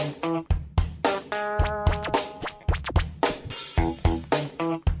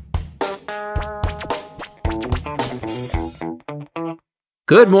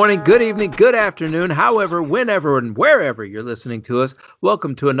Good morning, good evening, good afternoon, however, whenever, and wherever you're listening to us.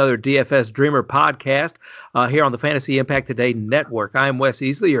 Welcome to another DFS Dreamer podcast here on the Fantasy Impact Today Network. I'm Wes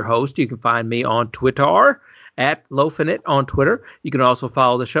Easley, your host. You can find me on Twitter at Lofinit on Twitter. You can also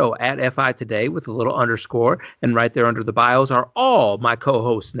follow the show at FI Today with a little underscore, and right there under the bios are all my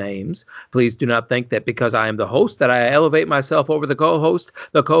co-host names. Please do not think that because I am the host that I elevate myself over the co-host.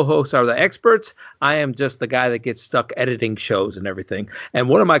 The co-hosts are the experts. I am just the guy that gets stuck editing shows and everything. And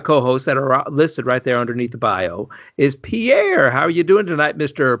one of my co-hosts that are listed right there underneath the bio is Pierre. How are you doing tonight,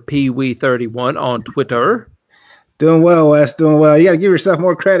 Mr. Pee-wee31 on Twitter? Doing well, Wes. Doing well. You got to give yourself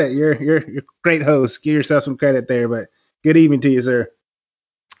more credit. You're a great host. Give yourself some credit there. But good evening to you, sir.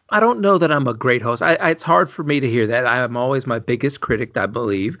 I don't know that I'm a great host. It's hard for me to hear that. I am always my biggest critic, I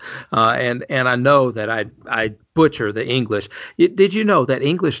believe, and I know that I butcher the English. Did you know that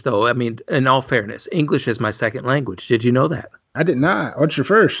English, though? I mean, in all fairness, English is my second language. Did you know that? I did not. What's your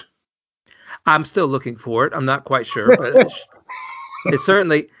first? I'm still looking for it. I'm not quite sure, but it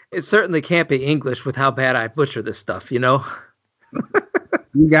certainly can't be English with how bad I butcher this stuff. You know.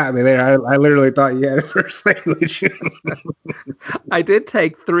 You got me there. I literally thought you had a first language. I did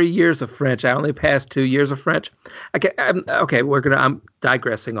take 3 years of French. I only passed 2 years of French. Okay, I'm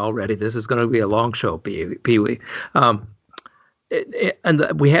digressing already. This is gonna be a long show, Pee Wee. Um,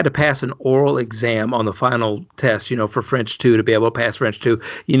 we had to pass an oral exam on the final test, for French 2 to be able to pass French 2.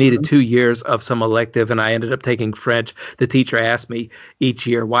 You needed 2 years of some elective, and I ended up taking French. The teacher asked me each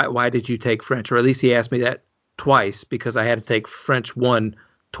year, why did you take French? Or at least he asked me that twice because I had to take French 1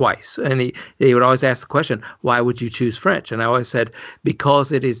 twice. And he would always ask the question, why would you choose French? And I always said,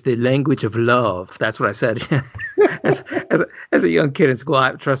 because it is the language of love. That's what I said. as a young kid in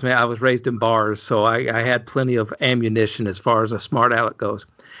school, trust me, I was raised in bars, so I had plenty of ammunition as far as a smart aleck goes.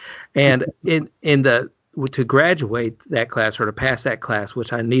 And to graduate that class or to pass that class,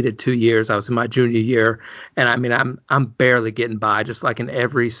 which I needed 2 years, I was in my junior year, and I mean I'm barely getting by, just like in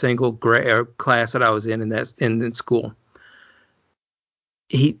every single class that I was in school.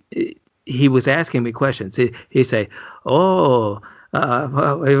 He he was asking me questions. He'd say, "Oh,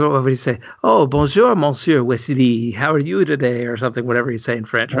 what would he say? Oh, bonjour, Monsieur Wesley. How are you today?" Or something, whatever he'd say in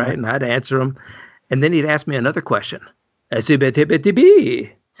French, right? And I'd answer him, and then he'd ask me another question. Right?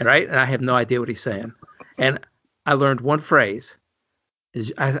 And I have no idea what he's saying. And I learned one phrase,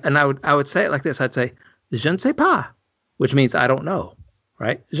 and I would say it like this. I'd say, "Je ne sais pas," which means I don't know,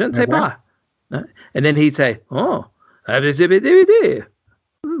 right? Je ne sais Okay. pas. And then he'd say, "Oh,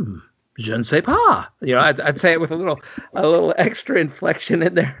 hmm, je ne sais pas." I'd say it with a little extra inflection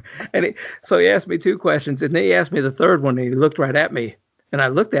in there. So he asked me two questions, and then he asked me the third one, and he looked right at me, and I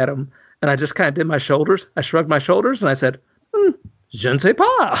looked at him, and I just kind of did my shoulders. I shrugged my shoulders, and I said, je ne sais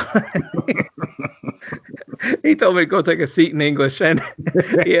pas. He told me to go take a seat in English, and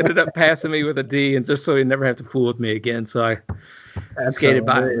he ended up passing me with a D, and just so he'd never have to fool with me again. So I That's skated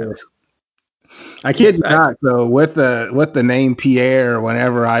by on hilarious. those. I kid Yes, you not. So with the name Pierre,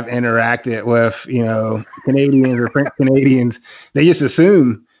 whenever I've interacted with Canadians or French Canadians, they just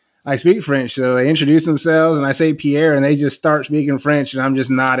assume I speak French. So they introduce themselves, and I say Pierre, and they just start speaking French, and I'm just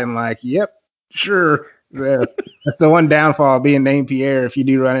nodding like, "Yep, sure." Yeah. That's the one downfall of being named Pierre. If you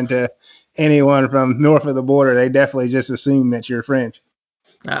do run into anyone from north of the border, they definitely just assume that you're French.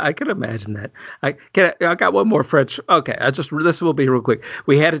 I could imagine that. I got one more French. Okay, this will be real quick.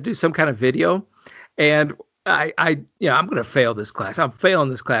 We had to do some kind of video, and I'm going to fail this class. I'm failing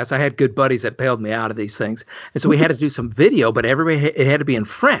this class. I had good buddies that bailed me out of these things, and so we had to do some video, but it had to be in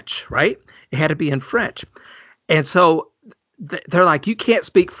French, right? It had to be in French, and so they're like, "You can't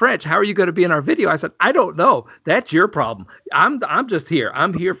speak French. How are you going to be in our video?" I said, "I don't know. That's your problem. I'm just here.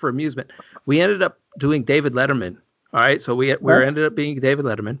 I'm here for amusement." We ended up doing David Letterman. All right, so we Huh? ended up being David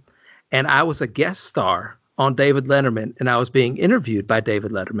Letterman, and I was a guest star on David Letterman, and I was being interviewed by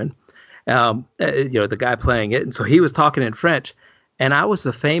David Letterman, the guy playing it, and so he was talking in French, and I was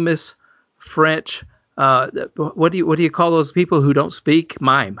the famous French. What do you call those people who don't speak?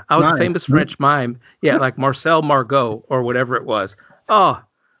 Mime. I was a Nice. famous French mime. Yeah, like Marcel Margot or whatever it was. Oh,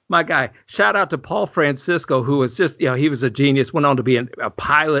 my guy. Shout out to Paul Francisco, who was just, he was a genius. Went on to be a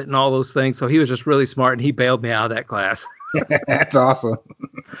pilot and all those things. So he was just really smart, and he bailed me out of that class. That's awesome.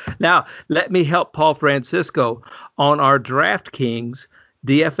 Now, let me help Paul Francisco on our DraftKings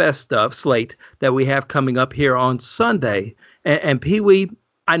DFS stuff slate that we have coming up here on Sunday. And Pee Wee,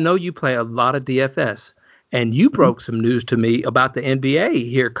 I know you play a lot of DFS, and you broke some news to me about the NBA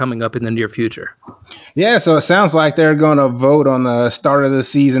here coming up in the near future. Yeah, so it sounds like they're going to vote on the start of the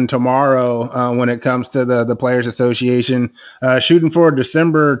season tomorrow when it comes to the Players Association, shooting for a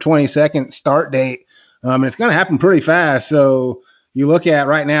December 22nd start date. And it's going to happen pretty fast. So you look at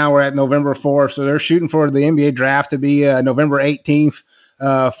right now, we're at November 4th, so they're shooting for the NBA draft to be November 18th.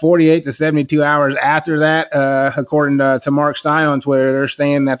 48 to 72 hours after that, according to Mark Stein on Twitter, they're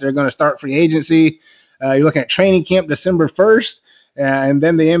saying that they're going to start free agency. You're looking at training camp December 1st, and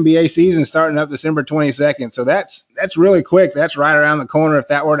then the NBA season starting up December 22nd. So that's really quick. That's right around the corner if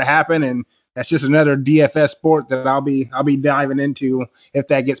that were to happen, and that's just another DFS sport that I'll be diving into if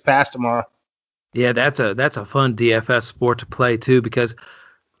that gets passed tomorrow. Yeah, that's a fun DFS sport to play too because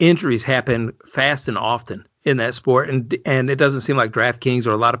injuries happen fast and often in that sport, and it doesn't seem like DraftKings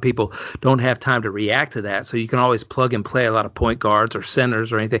or a lot of people don't have time to react to that. So you can always plug and play a lot of point guards or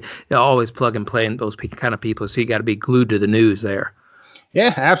centers or anything. You always plug and play in those kind of people. So you got to be glued to the news there.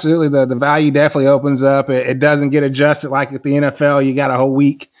 Yeah, absolutely. The value definitely opens up. It doesn't get adjusted like at the NFL. You got a whole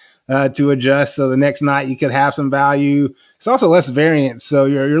week to adjust. So the next night you could have some value. It's also less variance. So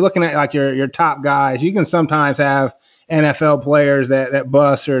you're looking at like your top guys. You can sometimes have NFL players that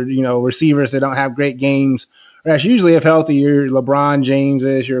bust, or receivers that don't have great games. That's usually, if healthy, your LeBron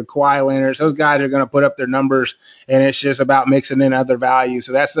Jameses, your Kawhi Leonards. Those guys are going to put up their numbers, and it's just about mixing in other values.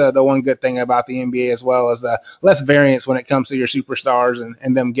 So that's the one good thing about the NBA as well, is the less variance when it comes to your superstars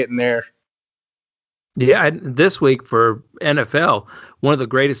and them getting there. Yeah, this week for NFL, one of the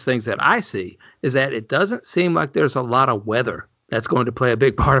greatest things that I see is that it doesn't seem like there's a lot of weather that's going to play a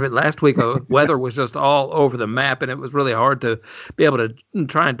big part of it. Last week, weather was just all over the map, and it was really hard to be able to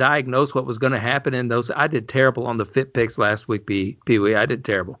try and diagnose what was going to happen in those. I did terrible on the fit picks last week, Pee Wee. I did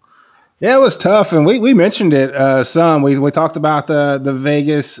terrible. Yeah, it was tough, and we mentioned it some. We talked about the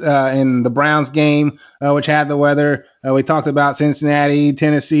Vegas and the Browns game, which had the weather. We talked about Cincinnati,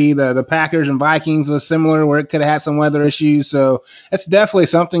 Tennessee, the Packers and Vikings was similar, where it could have had some weather issues. So it's definitely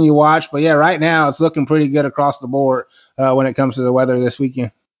something you watch. But yeah, right now it's looking pretty good across the board when it comes to the weather this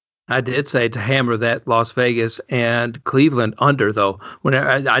weekend. I did say to hammer that Las Vegas and Cleveland under, though. When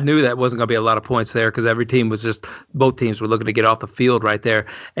I knew that wasn't going to be a lot of points there because both teams were looking to get off the field right there.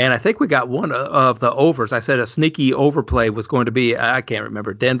 And I think we got one of the overs. I said a sneaky overplay was going to be, I can't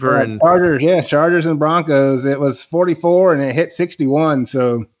remember, Denver and. Chargers and Broncos. It was 44 and it hit 61.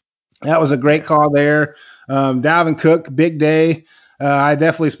 So that was a great call there. Dalvin Cook, big day. I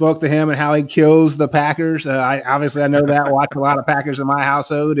definitely spoke to him and how he kills the Packers. I know that. Watch a lot of Packers in my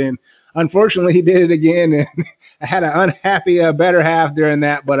household, and unfortunately, he did it again. And I had an unhappy better half during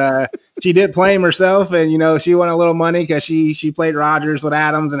that, but she did play him herself, and she won a little money because she played Rodgers with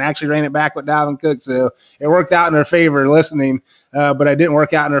Adams and actually ran it back with Dalvin Cook, so it worked out in her favor listening. But it didn't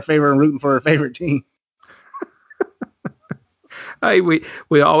work out in her favor and rooting for her favorite team. Hey,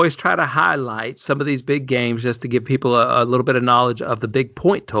 we always try to highlight some of these big games just to give people a little bit of knowledge of the big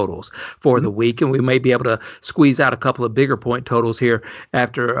point totals for the week, and we may be able to squeeze out a couple of bigger point totals here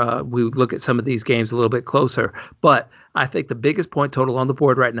after we look at some of these games a little bit closer. But I think the biggest point total on the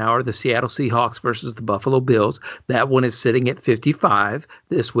board right now are the Seattle Seahawks versus the Buffalo Bills. That one is sitting at 55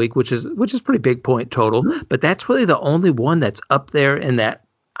 this week, which is pretty big point total. But that's really the only one that's up there in that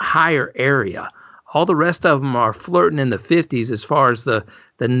higher area. All the rest of them are flirting in the 50s as far as the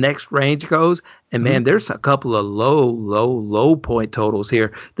next range goes. And man, there's a couple of low point totals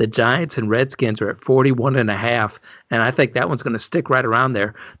here. The Giants and Redskins are at 41.5, and I think that one's going to stick right around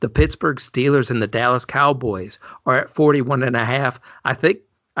there. The Pittsburgh Steelers and the Dallas Cowboys are at 41.5. I think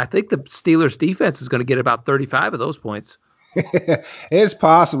the Steelers defense is going to get about 35 of those points. It's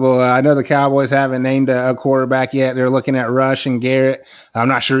possible. I know the Cowboys haven't named a quarterback yet. They're looking at Rush and Garrett. I'm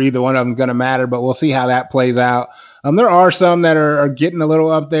not sure either one of them is going to matter, but we'll see how that plays out. There are some that are getting a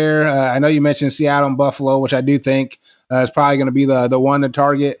little up there. I know you mentioned Seattle and Buffalo, which I do think is probably going to be the one to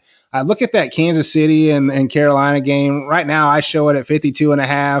target. I look at that Kansas City and Carolina game. Right now, I show it at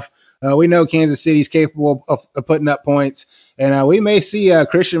 52.5. We know Kansas City's capable of putting up points, and we may see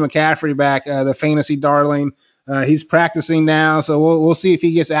Christian McCaffrey back, the fantasy darling. He's practicing now, so we'll see if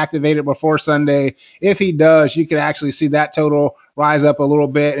he gets activated before Sunday. If he does, you could actually see that total rise up a little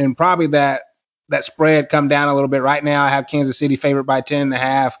bit, and probably that spread come down a little bit. Right now, I have Kansas City favored by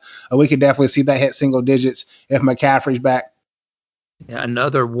 10.5. We could definitely see that hit single digits if McCaffrey's back. Yeah,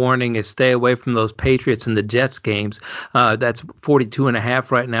 another warning is stay away from those Patriots and the Jets games. That's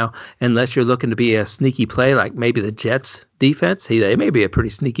 42.5 right now, unless you're looking to be a sneaky play like maybe the Jets defense. They may be a pretty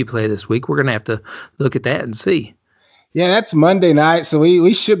sneaky play this week. We're going to have to look at that and see. Yeah, that's Monday night, so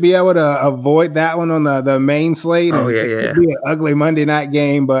we should be able to avoid that one on the main slate. Oh, And yeah, it yeah. could be an ugly Monday night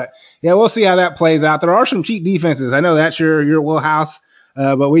game, but yeah, we'll see how that plays out. There are some cheap defenses. I know that's your wheelhouse,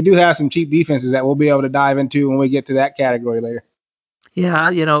 but we do have some cheap defenses that we'll be able to dive into when we get to that category later.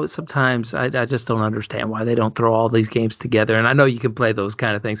 Yeah, sometimes I just don't understand why they don't throw all these games together. And I know you can play those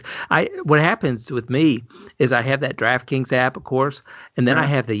kind of things. What happens with me is I have that DraftKings app, of course, and then I Uh,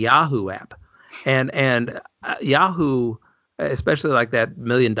 have the Yahoo app, and Yahoo, especially like that $1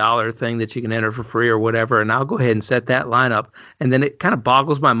 million thing that you can enter for free or whatever, and I'll go ahead and set that lineup, and then it kind of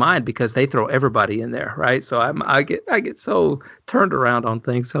boggles my mind because they throw everybody in there, right? So I get so turned around on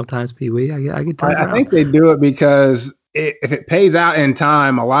things sometimes, Pee Wee. I get turned I around. think they do it because if it pays out in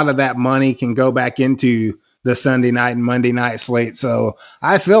time, a lot of that money can go back into the Sunday night and Monday night slate. So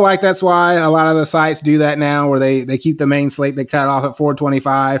I feel like that's why a lot of the sites do that now, where they keep the main slate they cut off at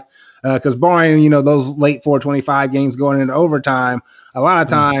 425. Because barring those late 425 games going into overtime, a lot of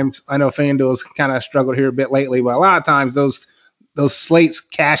times I know FanDuel's kind of struggled here a bit lately, but a lot of times those slates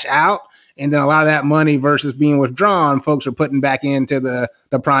cash out, and then a lot of that money versus being withdrawn, folks are putting back into the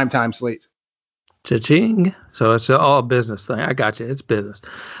primetime slates. Cha-ching. So it's all a business thing. I got you. It's business.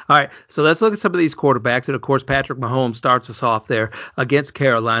 All right. So let's look at some of these quarterbacks. And of course, Patrick Mahomes starts us off there against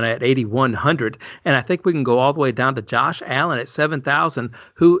Carolina at 8,100. And I think we can go all the way down to Josh Allen at 7,000,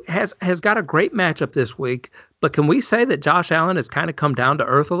 who has got a great matchup this week. But can we say that Josh Allen has kind of come down to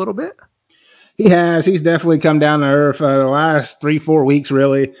earth a little bit? He has. He's definitely come down to earth the last 3-4 weeks,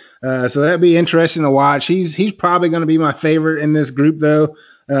 really. So that'd be interesting to watch. He's probably going to be my favorite in this group, though.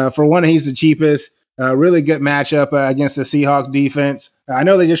 For one, he's the cheapest. Really good matchup against the Seahawks defense. I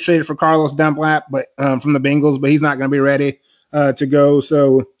know they just traded for Carlos Dunlap, but from the Bengals, but he's not going to be ready to go.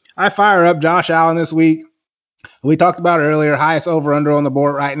 So I fire up Josh Allen this week. We talked about it earlier, highest over under on the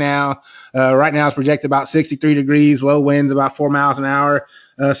board right now. Right now it's projected about 63 degrees, low winds about 4 miles an hour.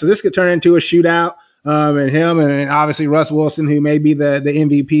 So this could turn into a shootout. And him and obviously Russ Wilson, who may be the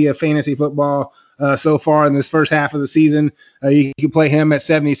MVP of fantasy football so far in this first half of the season. You can play him at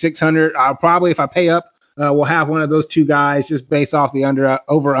 7,600. I'll probably, if I pay up, we'll have one of those two guys just based off the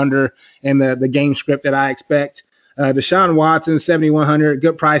over under and the game script that I expect. Deshaun Watson, 7,100,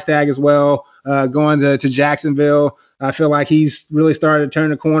 good price tag as well. Going to Jacksonville, I feel like he's really started to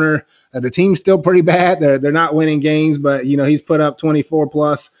turn the corner. The team's still pretty bad. They're not winning games, but he's put up 24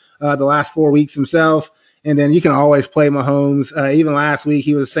 plus the last 4 weeks himself. And then you can always play Mahomes. Even last week,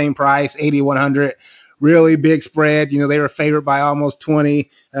 he was the same price, 8,100. Really big spread. They were favored by almost 20.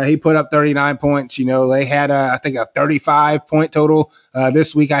 He put up 39 points. They had, I think, a 35 point total.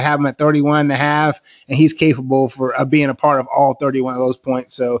 This week, I have him at 31 and a half, and he's capable of being a part of all 31 of those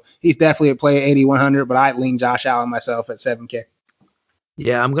points. So he's definitely a play at 8,100, but I'd lean Josh Allen myself at 7K.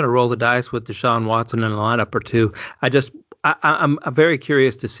 Yeah, I'm going to roll the dice with Deshaun Watson in a lineup or two. I just, I'm very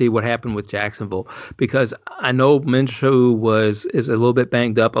curious to see what happened with Jacksonville because I know Minshew is a little bit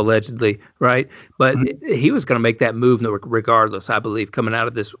banged up allegedly, right? But he was going to make that move regardless, I believe, coming out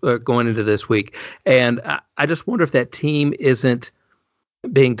of this, going into this week. And I just wonder if that team isn't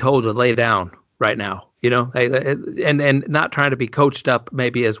being told to lay down right now, and not trying to be coached up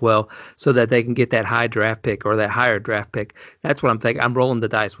maybe as well, so that they can get that high draft pick or that higher draft pick. That's what I'm thinking. I'm rolling the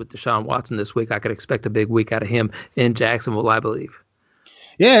dice with Deshaun Watson this week. I could expect a big week out of him in Jacksonville, I believe.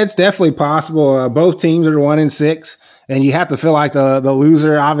 Yeah, it's definitely possible. Both teams are 1-6, and you have to feel like the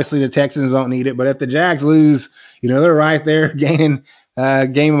loser. Obviously, the Texans don't need it, but if the Jags lose, they're right there gaining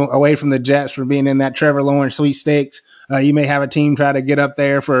game away from the Jets for being in that Trevor Lawrence sweepstakes. You may have a team try to get up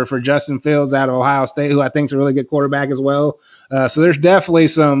there for Justin Fields out of Ohio State, who I think is a really good quarterback as well. So there's definitely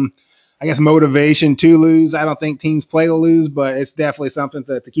some, I guess, motivation to lose. I don't think teams play to lose, but it's definitely something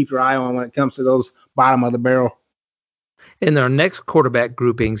to keep your eye on when it comes to those bottom of the barrel. In our next quarterback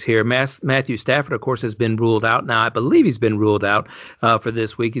groupings here, Matthew Stafford, of course, has been ruled out. Now, I believe he's been ruled out for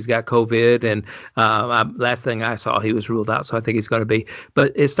this week. He's got COVID, and last thing I saw, he was ruled out, so I think he's going to be.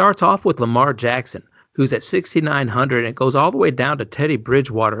 But it starts off with Lamar Jackson, who's at 6,900, and it goes all the way down to Teddy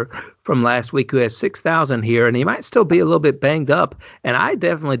Bridgewater from last week, who has 6,000 here, and he might still be a little bit banged up. And I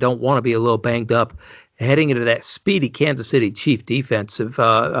definitely don't want to be a little banged up heading into that speedy Kansas City Chief defensive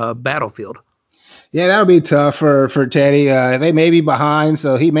battlefield. Yeah, that'll be tough for Teddy. They may be behind,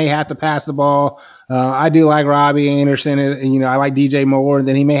 so he may have to pass the ball. I do like Robbie Anderson, and I like DJ Moore, and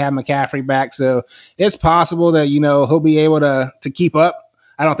then he may have McCaffrey back, so it's possible that he'll be able to keep up.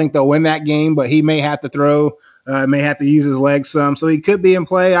 I don't think they'll win that game, but he may have to throw, may have to use his legs some, so he could be in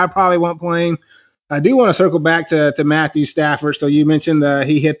play. I probably won't play him. I do want to circle back to Matthew Stafford. So you mentioned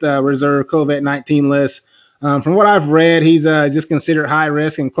he hit the reserve COVID-19 list. From what I've read, he's just considered high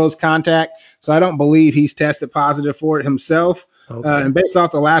risk and close contact. So I don't believe he's tested positive for it himself. Okay. And based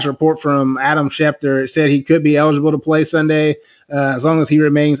off the last report from Adam Schefter, it said he could be eligible to play Sunday as long as he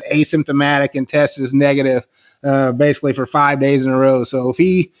remains asymptomatic and tests is negative basically for 5 days in a row. So if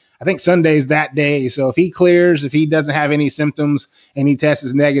he, I think Sunday's that day. So if he clears, if he doesn't have any symptoms and he tests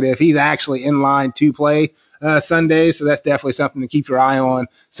negative, he's actually in line to play Sunday. So that's definitely something to keep your eye on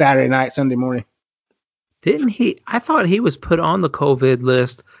Saturday night, Sunday morning. Didn't he? I thought he was put on the COVID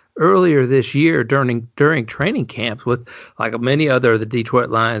list earlier this year during training camps with like many other of the Detroit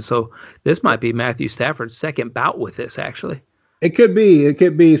Lions. So this might be Matthew Stafford's second bout with this, actually. It could be. It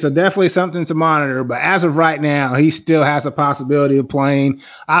could be. So definitely something to monitor. But as of right now, he still has a possibility of playing.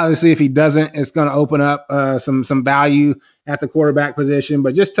 Obviously, if he doesn't, it's going to open up some value at the quarterback position.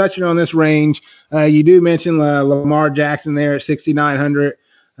 But just touching on this range, you do mention Lamar Jackson there at 6,900.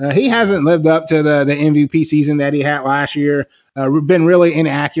 He hasn't lived up to the MVP season that he had last year. Been really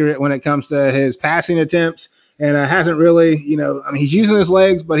inaccurate when it comes to his passing attempts, and hasn't really, I mean, he's using his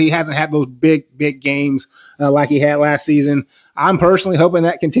legs, but he hasn't had those big games like he had last season. I'm personally hoping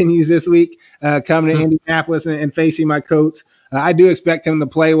that continues this week, coming to Indianapolis and facing my Colts. I do expect him to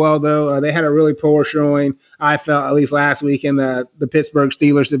play well, though. They had a really poor showing, I felt, at least last week in the Pittsburgh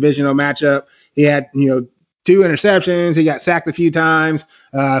Steelers divisional matchup. He had, 2 interceptions. He got sacked a few times,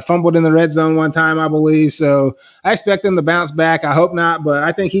 fumbled in the red zone one time, I believe. So I expect him to bounce back. I hope not, but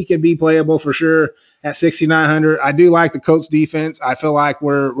I think he could be playable for sure at 6,900. I do like the Colts defense. I feel like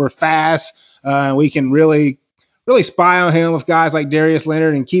we're fast. We can really spy on him with guys like Darius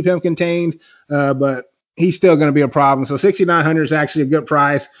Leonard and keep him contained. But he's still going to be a problem. So 6,900 is actually a good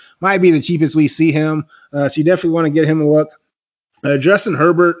price. Might be the cheapest we see him. So you definitely want to get him a look. Justin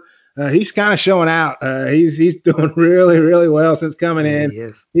Herbert, he's kind of showing out. He's doing really well since coming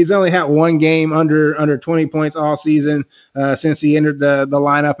in. He's only had one game under 20 points all season since he entered the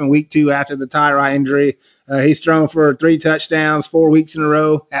lineup in week 2 after the Tyrod injury. He's thrown for 3 touchdowns 4 weeks in a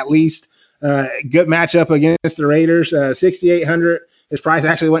row at least. Good matchup against the Raiders. 6,800. His price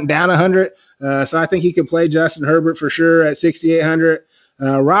actually went down 100. So I think he can play Justin Herbert for sure at 6,800.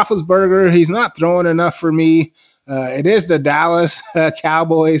 Roethlisberger, he's not throwing enough for me. It is the Dallas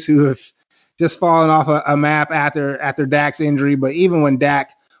Cowboys who have just fallen off a map after Dak's injury. But even when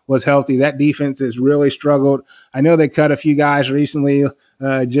Dak was healthy, that defense has really struggled. I know they cut a few guys recently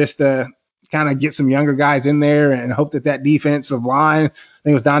just to kind of get some younger guys in there and hope that defensive line, I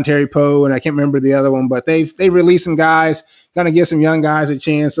think it was Don Terry Poe, and I can't remember the other one, but they released some guys, going to give some young guys a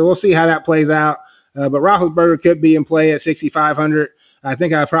chance. So we'll see how that plays out. But Roethlisberger could be in play at 6,500. I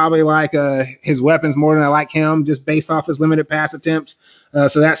think I probably like his weapons more than I like him, just based off his limited pass attempts.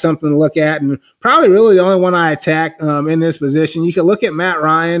 So that's something to look at. And probably really the only one I attack in this position. You can look at Matt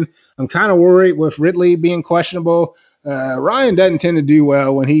Ryan. I'm kind of worried with Ridley being questionable. Ryan doesn't tend to do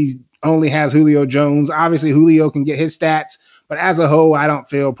well when he only has Julio Jones. Obviously, Julio can get his stats, but as a whole, I don't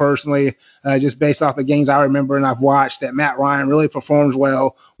feel personally, just based off the games I remember and I've watched, that Matt Ryan really performs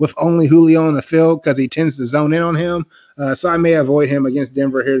well with only Julio on the field because he tends to zone in on him. So I may avoid him against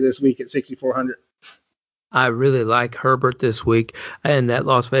Denver here this week at 6,400. I really like Herbert this week in that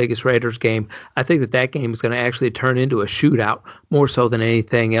Las Vegas Raiders game. I think that game is going to actually turn into a shootout more so than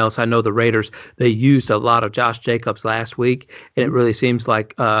anything else. I know the Raiders, they used a lot of Josh Jacobs last week, and it really seems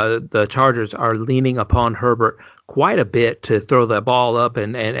like the Chargers are leaning upon Herbert quite a bit to throw the ball up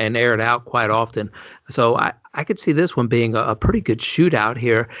and air it out quite often. So I could see this one being a pretty good shootout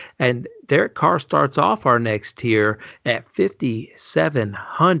here. And Derek Carr starts off our next tier at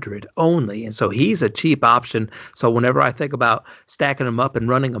 5,700 only. And so he's a cheap option. So whenever I think about stacking them up and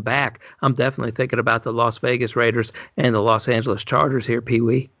running them back, I'm definitely thinking about the Las Vegas Raiders and the Los Angeles Chargers here, Pee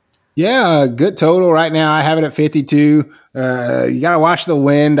Wee. Yeah, good total right now. I have it at 52. You got to watch the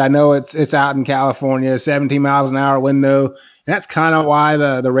wind. I know it's out in California, 17 miles an hour wind though. And that's kind of why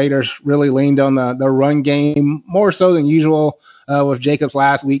the Raiders really leaned on the run game more so than usual with Jacobs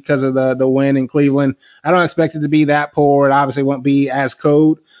last week because of the wind in Cleveland. I don't expect it to be that poor. It obviously won't be as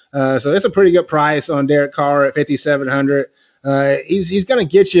cold. So it's a pretty good price on Derek Carr at 5,700. He's going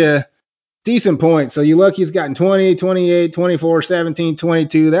to get you decent points. So you look, he's gotten 20, 28, 24, 17,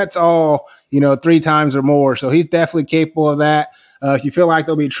 22. That's all, 3 times or more. So he's definitely capable of that. If you feel like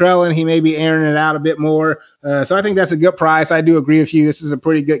they'll be trailing, he may be airing it out a bit more. So I think that's a good price. I do agree with you. This is a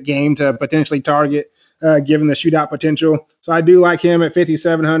pretty good game to potentially target, given the shootout potential. So I do like him at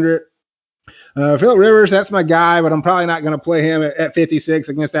 5,700. Philip Rivers, that's my guy, but I'm probably not going to play him at 56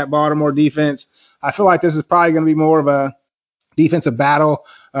 against that Baltimore defense. I feel like this is probably going to be more of a defensive battle.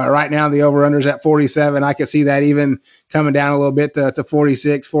 Right now, the over-under's at 47. I could see that even coming down a little bit to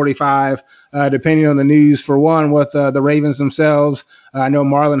 46, 45, depending on the news. For one, with the Ravens themselves, I know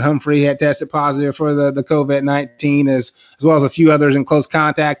Marlon Humphrey had tested positive for the COVID-19, as well as a few others in close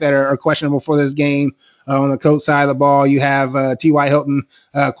contact that are questionable for this game. On the coach side of the ball, you have T.Y. Hilton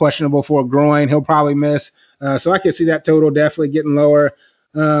questionable for a groin. He'll probably miss. So I could see that total definitely getting lower.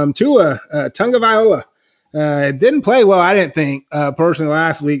 Tua Tagovailoa. Didn't play well, I didn't think, personally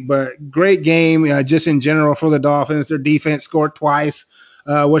last week, but great game just in general for the Dolphins. Their defense scored twice,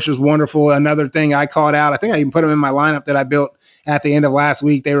 which was wonderful. Another thing I called out, I think I even put them in my lineup that I built at the end of last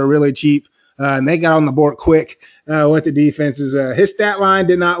week. They were really cheap, and they got on the board quick with the defenses. His stat line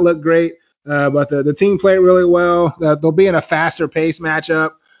did not look great, but the team played really well. They'll be in a faster pace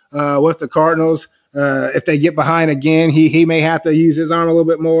matchup with the Cardinals. If they get behind again, he may have to use his arm a little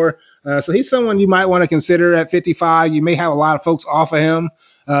bit more. So he's someone you might want to consider at 55. You may have a lot of folks off of him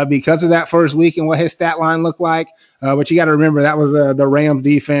because of that first week and what his stat line looked like. But you got to remember that was the Rams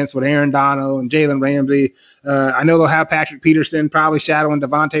defense with Aaron Donald and Jalen Ramsey. I know they'll have Patrick Peterson probably shadowing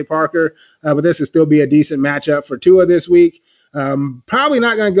Devontae Parker, but this will still be a decent matchup for Tua this week. Probably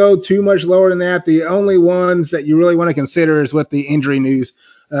not going to go too much lower than that. The only ones that you really want to consider is with the injury news.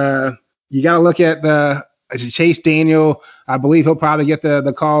 You got to look at the Chase Daniel. I believe he'll probably get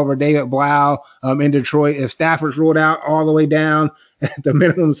the call over David Blau in Detroit. If Stafford's ruled out all the way down at the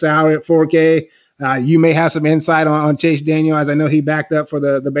minimum salary at 4K, you may have some insight on Chase Daniel, as I know he backed up for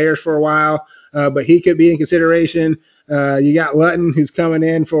the Bears for a while, but he could be in consideration. You got Lutton, who's coming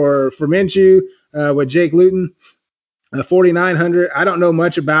in for Minshew with Jake Luton. 4,900. I don't know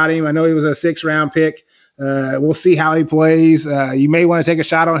much about him. I know he was a 6th-round pick. We'll see how he plays. You may want to take a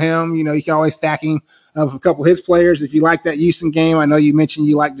shot on him. You know, you can always stack him with a couple of his players. If you like that Houston game, I know you mentioned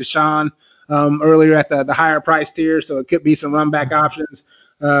you like Deshaun earlier at the higher price tier, so it could be some run back options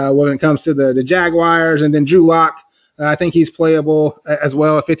when it comes to the Jaguars. And then Drew Lock, I think he's playable as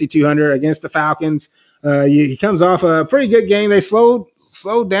well at 5,200 against the Falcons. He comes off a pretty good game. They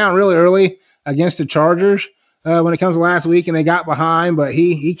slowed down really early against the Chargers. When it comes to last week, and they got behind, but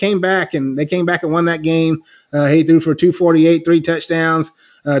he came back, and they came back and won that game. He threw for 248, 3 touchdowns,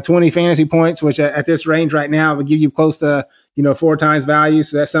 20 fantasy points, which at this range right now would give you close to 4 times value.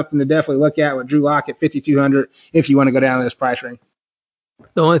 So that's something to definitely look at with Drew Lock at 5,200 if you want to go down to this price range.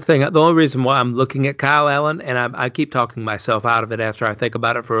 The only reason why I'm looking at Kyle Allen, and I keep talking myself out of it after I think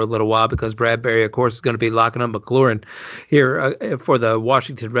about it for a little while, because Bradbury, of course, is going to be locking up McLaurin here for the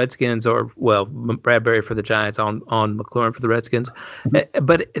Washington Redskins, or, well, Bradbury for the Giants on McLaurin for the Redskins.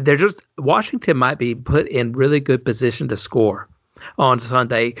 But they're just, Washington might be put in really good position to score on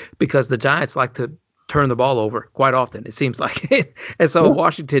Sunday because the Giants like to turn the ball over quite often, it seems like. And so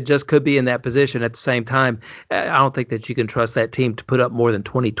Washington just could be in that position at the same time. I don't think that you can trust that team to put up more than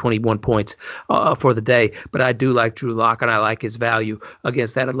 20, 21 points for the day. But I do like Drew Lock, and I like his value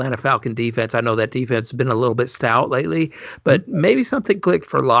against that Atlanta Falcon defense. I know that defense has been a little bit stout lately, but maybe something clicked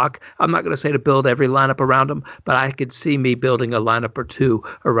for Lock. I'm not going to say to build every lineup around him, but I could see me building a lineup or two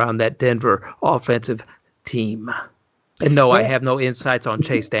around that Denver offensive team. And no, I have no insights on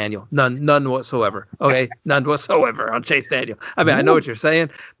Chase Daniel. None whatsoever. Okay, none whatsoever on Chase Daniel. I mean, I know what you're saying,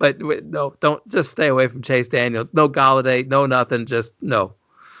 but no, don't, just stay away from Chase Daniel. No Golladay, no nothing, just no.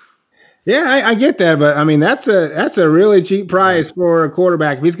 Yeah, I get that, but I mean that's a really cheap price for a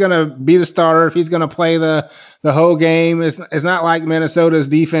quarterback. If he's going to be the starter, if he's going to play the whole game, it's not like Minnesota's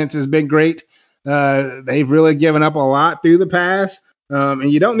defense has been great. They've really given up a lot through the pass.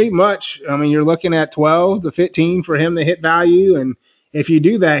 And you don't need much. I mean, you're looking at 12 to 15 for him to hit value. And if you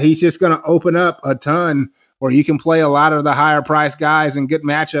do that, he's just going to open up a ton where you can play a lot of the higher priced guys and good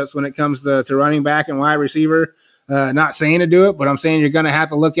matchups when it comes to running back and wide receiver. Not saying to do it, but I'm saying you're going to have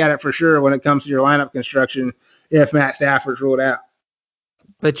to look at it for sure when it comes to your lineup construction if Matt Stafford's ruled out.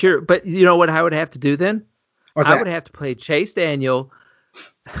 But you know what I would have to do then? I would have to play Chase Daniel.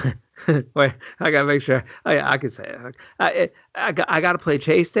 Wait, I gotta make sure I can say it. I gotta play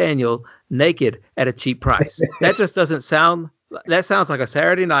Chase Daniel naked at a cheap price. That just doesn't sound. That sounds like a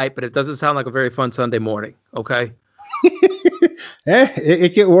Saturday night, but it doesn't sound like a very fun Sunday morning. Okay.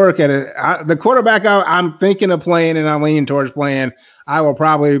 It could work at it. The quarterback I'm thinking of playing, and I'm leaning towards playing, I will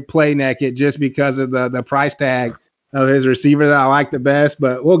probably play naked just because of the price tag of his receiver that I like the best.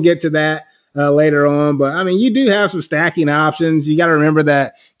 But we'll get to that later on. But I mean, you do have some stacking options. You got to remember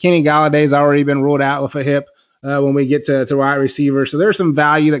that Kenny Galladay's already been ruled out with a hip when we get to wide receiver. So there's some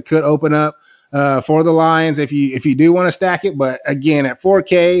value that could open up for the Lions if you do want to stack it. But again, at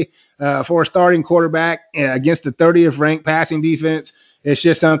 4K for a starting quarterback against the 30th ranked passing defense, it's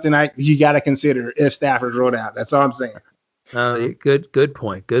just something you got to consider if Stafford's ruled out. That's all I'm saying. Good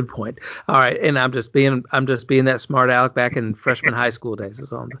point. All right, and I'm just being that smart aleck back in freshman high school days.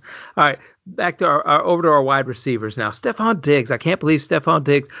 All right, back to our over to our wide receivers now. Stephon Diggs. I can't believe Stephon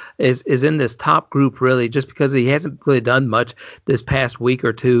Diggs is in this top group really, just because he hasn't really done much this past week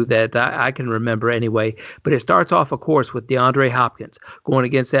or two that I can remember anyway. But it starts off, of course, with DeAndre Hopkins going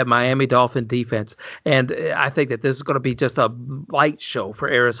against that Miami Dolphin defense, and I think that this is going to be just a light show for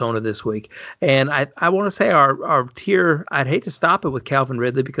Arizona this week. And I want to say our tier. I'd hate to stop it with Calvin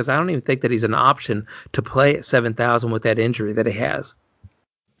Ridley because I don't even think that he's an option to play at 7,000 with that injury that he has.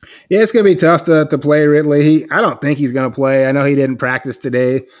 Yeah, it's going to be tough to play Ridley. I don't think he's going to play. I know he didn't practice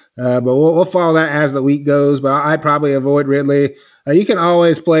today, but we'll follow that as the week goes. But I'd probably avoid Ridley. You can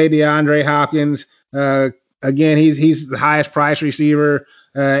always play DeAndre Hopkins. Again, he's the highest price receiver,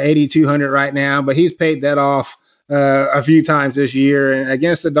 8,200 right now, but he's paid that off a few times this year. And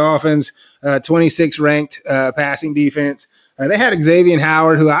against the Dolphins, 26 ranked passing defense. They had Xavier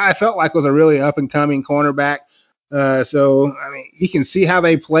Howard, who I felt like was a really up and coming cornerback. So, I mean, you can see how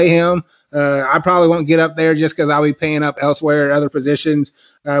they play him. I probably won't get up there just because I'll be paying up elsewhere at other positions.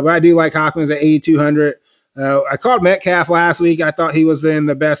 But I do like Hopkins at 8,200. I called Metcalf last week. I thought he was in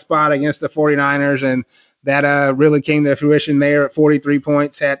the best spot against the 49ers, and that really came to fruition there at 43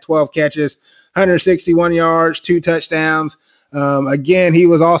 points, had 12 catches, 161 yards, 2 touchdowns. Again, he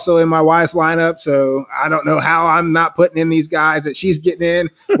was also in my wife's lineup, so I don't know how I'm not putting in these guys that she's getting in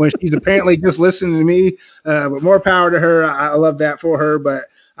when she's apparently just listening to me. But more power to her. I love that for her. But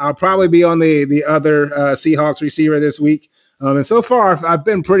I'll probably be on the other Seahawks receiver this week. And so far, I've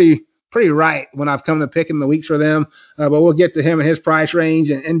been pretty right when I've come to picking the weeks for them. But we'll get to him and his price range.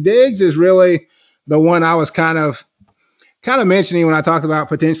 And Diggs is really the one I was kind of mentioning when I talked about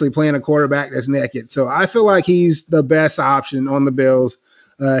potentially playing a quarterback that's naked. So I feel like he's the best option on the Bills.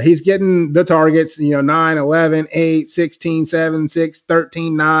 He's getting the targets, 9, 11, 8, 16, 7, 6,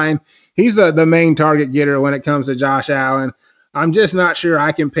 13, 9. He's the main target getter when it comes to Josh Allen. I'm just not sure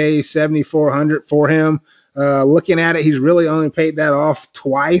I can pay $7,400 for him. Looking at it, he's really only paid that off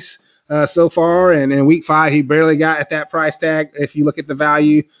twice so far. And in week 5, he barely got at that price tag if you look at the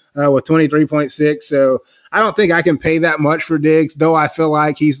value with 23.6. So I don't think I can pay that much for Diggs, though I feel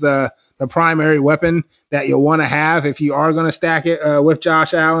like he's the primary weapon that you'll want to have if you are going to stack it with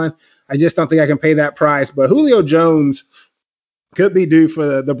Josh Allen. I just don't think I can pay that price. But Julio Jones could be due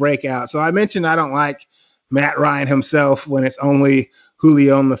for the breakout. So I mentioned I don't like Matt Ryan himself when it's only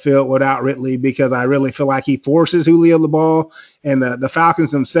Julio on the field without Ridley, because I really feel like he forces Julio the ball, and the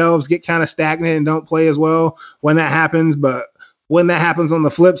Falcons themselves get kind of stagnant and don't play as well when that happens. But when that happens on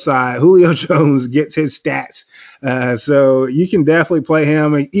the flip side, Julio Jones gets his stats. So you can definitely play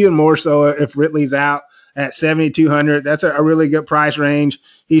him, even more so if Ridley's out at 7,200. That's a really good price range.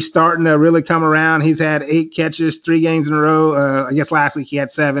 He's starting to really come around. He's had 8 catches, 3 games in a row. I guess last week he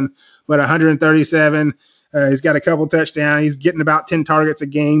had 7, but 137. He's got a couple touchdowns. He's getting about 10 targets a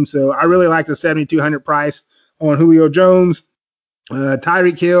game. So I really like the 7,200 price on Julio Jones.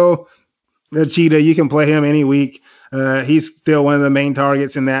 Tyreek Hill, the Cheetah, you can play him any week. He's still one of the main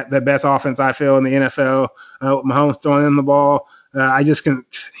targets in the best offense I feel in the NFL. Mahomes throwing him the ball. He's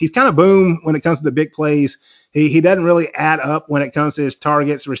kind of boom when it comes to the big plays. He doesn't really add up when it comes to his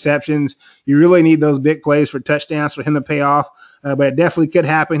targets, receptions. You really need those big plays for touchdowns for him to pay off. But it definitely could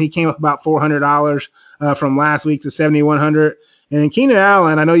happen. He came up about $400 from last week to $7,100. And then Keenan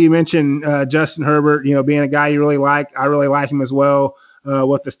Allen, I know you mentioned Justin Herbert, being a guy you really like. I really like him as well.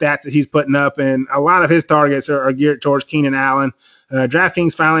 With the stats that he's putting up, and a lot of his targets are geared towards Keenan Allen.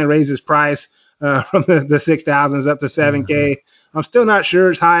 DraftKings finally raised his price from the 6,000s up to 7K. I'm still not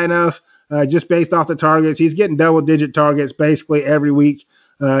sure it's high enough, just based off the targets. He's getting double-digit targets basically every week.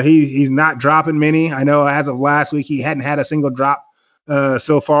 He's not dropping many. I know as of last week he hadn't had a single drop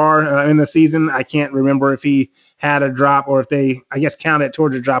so far in the season. I can't remember if he had a drop or if they, I guess, counted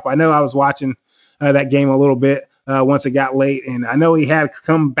towards a drop. I know I was watching that game a little bit once it got late, and I know he had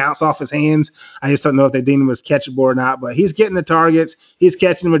come bounce off his hands. I just don't know if they deemed him as catchable or not, but he's getting the targets. He's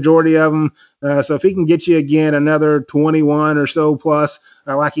catching the majority of them. So if he can get you again another 21 or so plus,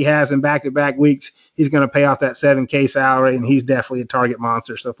 like he has in back-to-back weeks, he's going to pay off that 7K salary, and he's definitely a target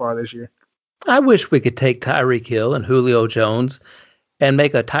monster so far this year. I wish we could take Tyreek Hill and Julio Jones and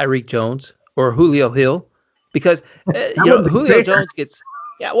make a Tyreek Jones or Julio Hill, because Julio Jones gets.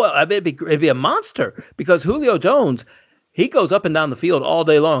 Yeah, well, it'd be a monster, because Julio Jones, he goes up and down the field all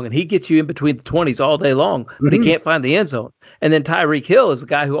day long, and he gets you in between the 20s all day long, but he can't find the end zone. And then Tyreek Hill is the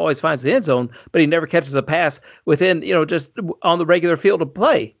guy who always finds the end zone, but he never catches a pass within, just on the regular field of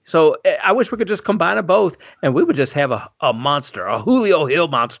play. So I wish we could just combine them both, and we would just have a monster, a Julio Hill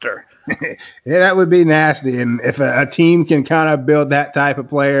monster. Yeah, that would be nasty. And if a team can kind of build that type of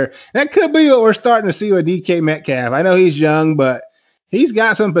player, that could be what we're starting to see with DK Metcalf. I know he's young, but he's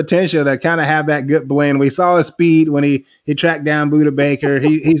got some potential to kind of have that good blend. We saw his speed when he tracked down Buda Baker.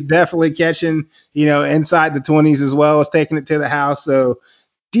 He's definitely catching, inside the 20s as well as taking it to the house. So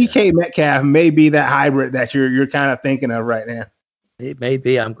DK Metcalf may be that hybrid that you're kind of thinking of right now. It may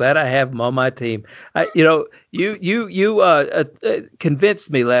be. I'm glad I have him on my team. You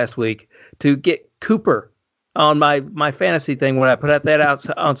convinced me last week to get Cooper on my fantasy thing when I put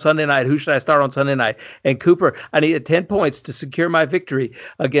out on Sunday night. Who should I start on Sunday night? And Cooper, I needed 10 points to secure my victory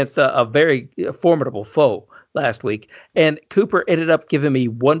against a very formidable foe last week. And Cooper ended up giving me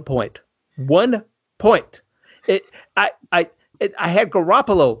 1 point. 1 point. It, I had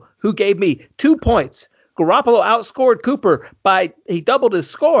Garoppolo who gave me 2 points. Garoppolo outscored Cooper he doubled his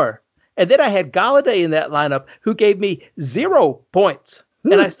score. And then I had Galladay in that lineup who gave me 0 points.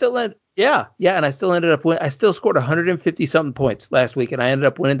 And I still and I still ended up winning. I still scored 150 something points last week, and I ended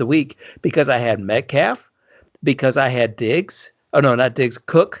up winning the week because I had Metcalf, because I had Diggs. Oh no, not Diggs,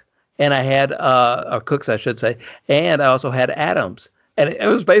 Cook, and I had or Cooks, I should say, and I also had Adams. And it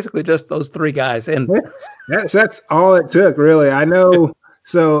was basically just those three guys. And that's all it took, really. I know.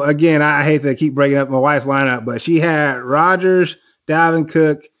 So again, I hate to keep breaking up my wife's lineup, but she had Rodgers, Dalvin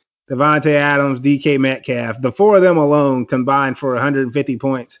Cook, Devontae Adams, DK Metcalf. The four of them alone combined for 150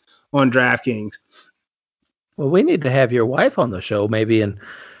 points on DraftKings. Well, we need to have your wife on the show, maybe, and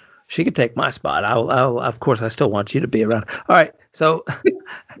she could take my spot. Of course, I still want you to be around. All right, so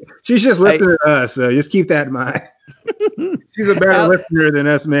she's just listening to us, so just keep that in mind. She's a better listener than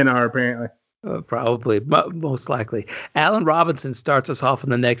us men are, apparently. Probably, most likely. Allen Robinson starts us off in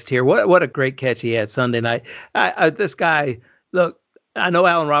the next tier. What a great catch he had Sunday night. This guy, look, I know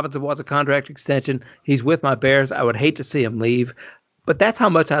Allen Robinson wants a contract extension. He's with my Bears. I would hate to see him leave, but that's how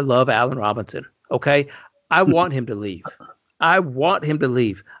much I love Allen Robinson. Okay, I want him to leave. I want him to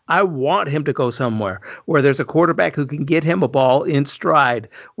leave. I want him to go somewhere where there's a quarterback who can get him a ball in stride,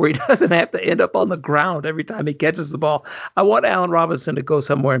 where he doesn't have to end up on the ground every time he catches the ball. I want Allen Robinson to go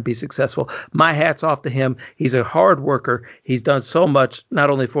somewhere and be successful. My hat's off to him. He's a hard worker. He's done so much, not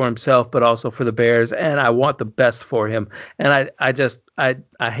only for himself, but also for the Bears, and I want the best for him. And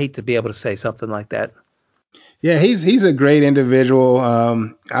I hate to be able to say something like that. Yeah, he's a great individual.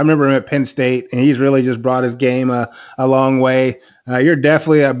 I remember him at Penn State, and he's really just brought his game a long way. You're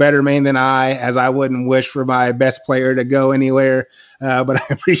definitely a better man than I, as I wouldn't wish for my best player to go anywhere. But I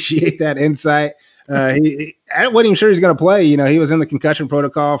appreciate that insight. I wasn't even sure he's going to play. He was in the concussion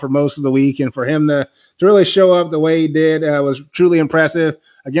protocol for most of the week, and for him to really show up the way he did was truly impressive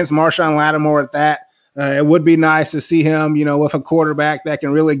against Marshawn Lattimore at that. It would be nice to see him, with a quarterback that can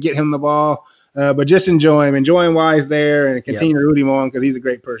really get him the ball. But just enjoy him while he's there, and continue to root him on because he's a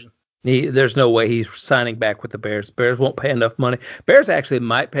great person. There's no way he's signing back with the Bears. Bears won't pay enough money. Bears actually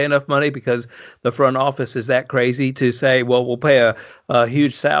might pay enough money because the front office is that crazy to say, well, we'll pay a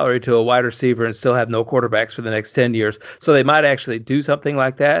huge salary to a wide receiver and still have no quarterbacks for the next 10 years. So they might actually do something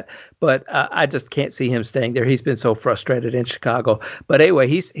like that. But I just can't see him staying there. He's been so frustrated in Chicago. But anyway,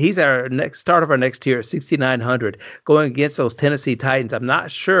 he's our next start of our next tier at 6,900 going against those Tennessee Titans. I'm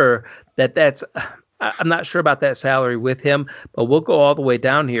not sure about that salary with him, but we'll go all the way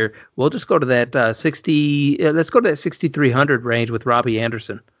down here. We'll just go to that 60. Let's go to that 6,300 range with Robbie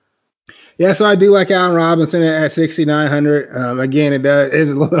Anderson. Yeah, so I do like Allen Robinson at 6,900. Again, it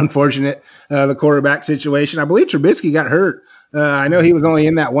is a little unfortunate, the quarterback situation. I believe Trubisky got hurt. I know he was only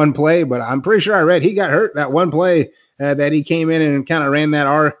in that one play, but I'm pretty sure I read he got hurt that one play that he came in and kind of ran that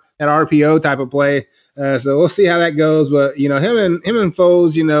RPO type of play. So we'll see how that goes. But him and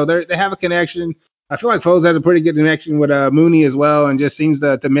Foles, they have a connection. I feel like Foles has a pretty good connection with Mooney as well, and just seems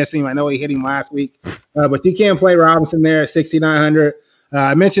to miss him. I know he hit him last week, but you can't play Robinson there at 6,900.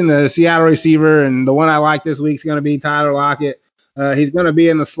 I mentioned the Seattle receiver, and the one I like this week is going to be Tyler Lockett. He's going to be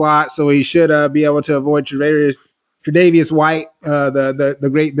in the slot, so he should be able to avoid Tre'Davious White, the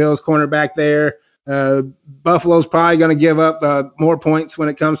great Bills cornerback there. Buffalo's probably going to give up more points when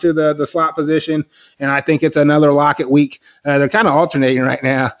it comes to the slot position, and I think it's another Lockett week. They're kind of alternating right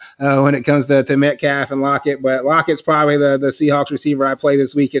now when it comes to Metcalf and Lockett, but Lockett's probably the Seahawks receiver I play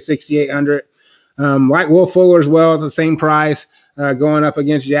this week at 6,800. Like Will Fuller as well at the same price, going up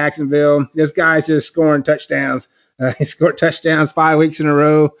against Jacksonville. This guy's just scoring touchdowns. He scored touchdowns 5 weeks in a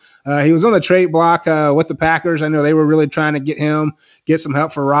row. He was on the trade block with the Packers. I know they were really trying to get some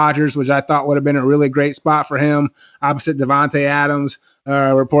help for Rodgers, which I thought would have been a really great spot for him, opposite Devontae Adams.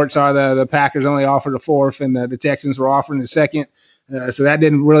 Reports are the Packers only offered a fourth, and the Texans were offering the second. So that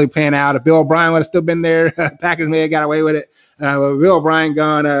didn't really pan out. If Bill O'Brien would have still been there, Packers may have got away with it. But Bill O'Brien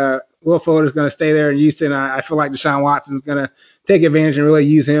gone, Will Fuller's going to stay there in Houston. I feel like Deshaun Watson's going to take advantage and really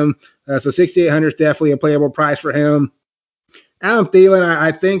use him. So 6,800 is definitely a playable price for him. Adam Thielen,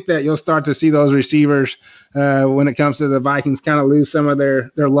 I think that you'll start to see those receivers when it comes to the Vikings kind of lose some of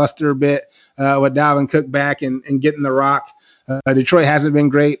their luster a bit with Dalvin Cook back and getting the rock. Detroit hasn't been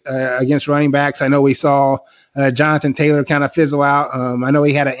great against running backs. I know we saw Jonathan Taylor kind of fizzle out. I know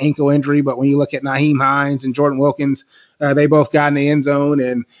he had an ankle injury, but when you look at Naheem Hines and Jordan Wilkins, they both got in the end zone,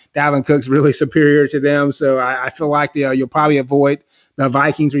 and Dalvin Cook's really superior to them. So I feel like you'll probably avoid the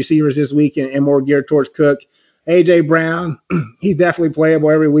Vikings receivers this week and more geared towards Cook. A.J. Brown, he's definitely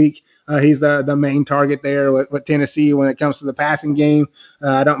playable every week. He's the main target there with Tennessee when it comes to the passing game.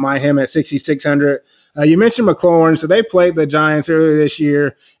 I don't mind him at 6,600. You mentioned McLaurin, so they played the Giants earlier this year,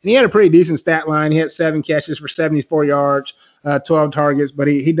 and he had a pretty decent stat line. He had 7 catches for 74 yards, 12 targets, but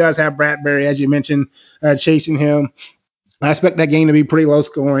he does have Bradbury, as you mentioned, chasing him. I expect that game to be pretty low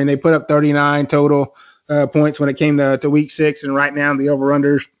scoring. They put up 39 total points when it came to week 6, and right now the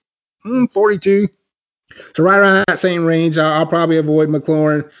over-under's 42. So right around that same range, I'll probably avoid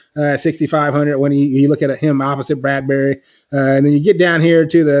McLaurin at 6,500 when you look at him opposite Bradbury. And then you get down here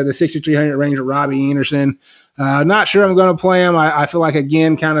to the 6,300 range of Robbie Anderson. Not sure I'm going to play him. I feel like,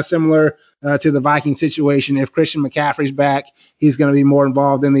 again, kind of similar to the Viking situation. If Christian McCaffrey's back, he's going to be more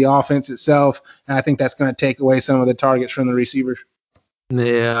involved in the offense itself. And I think that's going to take away some of the targets from the receivers.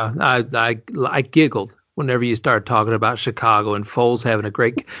 Yeah, I giggled whenever you start talking about Chicago and Foles having a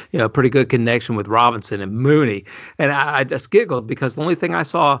great, pretty good connection with Robinson and Mooney, and I just giggled because the only thing I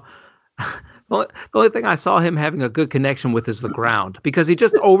saw. The only thing I saw him having a good connection with is the ground because he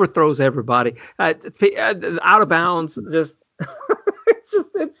just overthrows everybody out of bounds. Just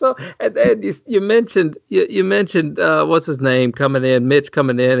it's so. And then you mentioned what's his name coming in, Mitch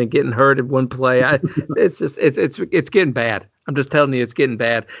coming in and getting hurt in one play. It's getting bad. I'm just telling you, it's getting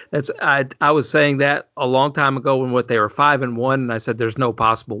bad. I was saying that a long time ago when they were 5-1, and I said there's no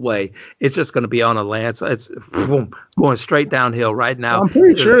possible way. It's just going to be on a lance. It's boom, going straight downhill right now. Well, I'm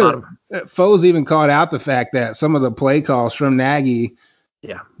pretty sure that Foles even called out the fact that some of the play calls from Nagy,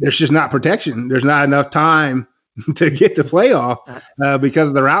 there's just not protection. There's not enough time to get the play off because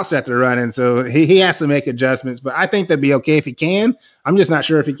of the routes that they're running. So he has to make adjustments. But I think that'd be okay if he can. I'm just not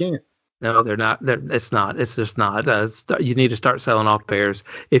sure if he can. No, they're not. It's not. It's just not. You need to start selling off bears.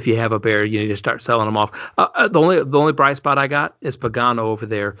 If you have a bear, you need to start selling them off. The only bright spot I got is Pagano over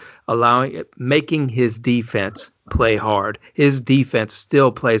there, making his defense play hard. His defense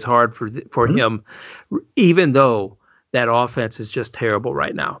still plays hard for him, even though that offense is just terrible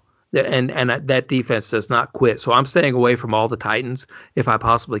right now. And that defense does not quit. So I'm staying away from all the Titans if I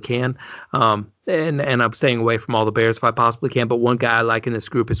possibly can. And I'm staying away from all the Bears if I possibly can. But one guy I like in this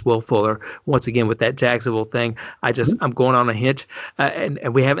group is Will Fuller. Once again, with that Jacksonville thing, I'm going on a hinge.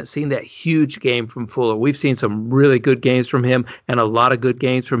 And we haven't seen that huge game from Fuller. We've seen some really good games from him and a lot of good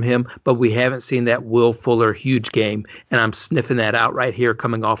games from him, but we haven't seen that Will Fuller huge game. And I'm sniffing that out right here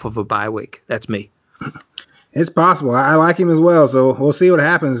coming off of a bye week. That's me. It's possible. I like him as well, so we'll see what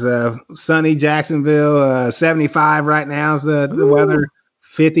happens. Sunny Jacksonville, 75 right now is the weather.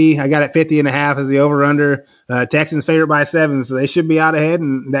 50. I got it 50.5 as the over/under. Texans favored by 7, so they should be out ahead,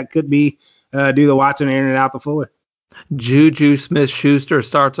 and that could be due to Watson airing it out to Fuller. Juju Smith-Schuster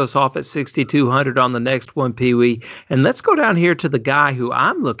starts us off at 6,200 on the next one, Pee Wee. And let's go down here to the guy who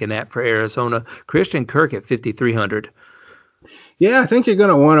I'm looking at for Arizona, Christian Kirk at 5,300. Yeah, I think you're going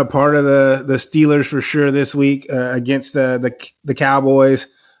to want a part of the Steelers for sure this week against the Cowboys.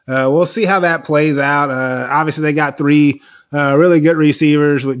 We'll see how that plays out. Obviously, they got 3 really good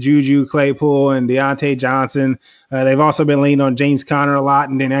receivers with Juju, Claypool, and Deontay Johnson. They've also been leaning on James Conner a lot.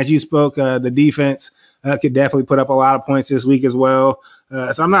 And then, as you spoke, the defense could definitely put up a lot of points this week as well.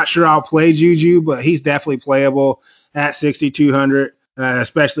 So I'm not sure I'll play Juju, but he's definitely playable at 6,200.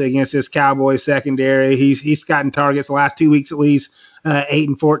 Especially against this Cowboys secondary. He's gotten targets the last 2 weeks at least, 8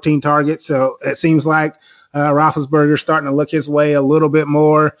 and 14 targets. So it seems like Roethlisberger's starting to look his way a little bit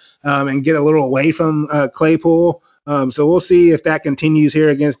more and get a little away from Claypool. So we'll see if that continues here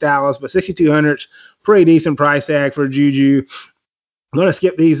against Dallas. But 6,200's pretty decent price tag for Juju. I'm going to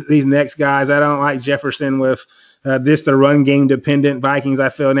skip these next guys. I don't like Jefferson with the run game dependent Vikings, I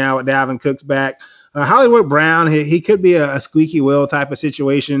feel now with Dalvin Cook's back. Hollywood Brown, he could be a squeaky wheel type of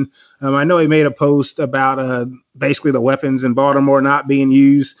situation. I know he made a post about basically the weapons in Baltimore not being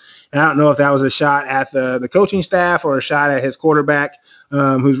used. And I don't know if that was a shot at the coaching staff or a shot at his quarterback,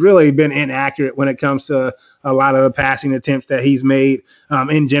 who's really been inaccurate when it comes to a lot of the passing attempts that he's made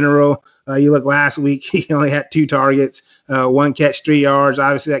in general. You look last week, he only had 2 targets, 1 catch, 3 yards.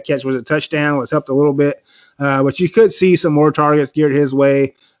 Obviously, that catch was a touchdown, was helped a little bit. But you could see some more targets geared his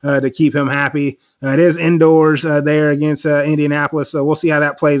way to keep him happy. It is indoors there against Indianapolis, so we'll see how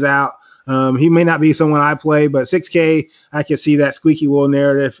that plays out. He may not be someone I play, but 6K, I could see that squeaky wheel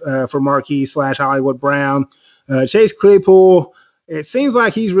narrative for Marquise / Hollywood Brown. Chase Claypool, it seems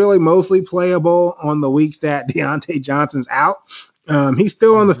like he's really mostly playable on the weeks that Deontay Johnson's out. He's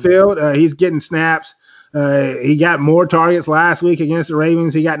still on the field. He's getting snaps. He got more targets last week against the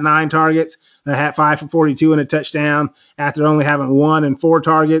Ravens. He got 9 targets, had 5 for 42 and a touchdown after only having 1 and 4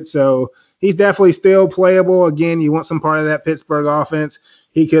 targets. So he's definitely still playable. Again, you want some part of that Pittsburgh offense.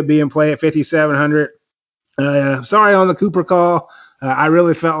 He could be in play at 5,700. Sorry on the Cooper call. I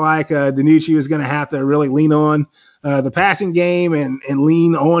really felt like DiNucci was going to have to really lean on the passing game and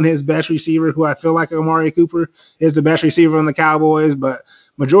lean on his best receiver, who I feel like Amari Cooper is the best receiver on the Cowboys. But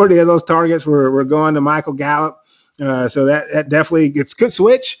majority of those targets were going to Michael Gallup. So that definitely could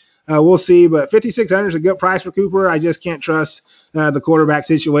switch. We'll see. But 5,600 is a good price for Cooper. I just can't trust the quarterback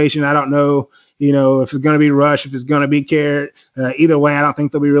situation. I don't know, if it's going to be Rush, if it's going to be Carrot. Either way, I don't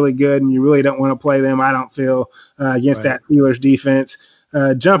think they'll be really good, and you really don't want to play them, I don't feel, against that Steelers defense.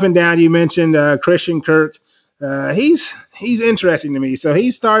 Jumping down, you mentioned Christian Kirk. He's interesting to me. So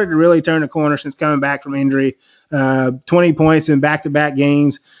he started to really turn the corner since coming back from injury. 20 points in back-to-back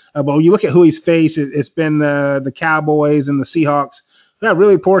games. But when you look at who he's faced, it's been the Cowboys and the Seahawks. They have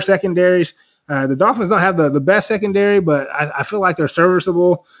really poor secondaries. The Dolphins don't have the best secondary, but I feel like they're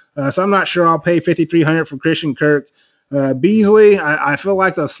serviceable. So I'm not sure I'll pay 5,300 for Christian Kirk. Beasley, I feel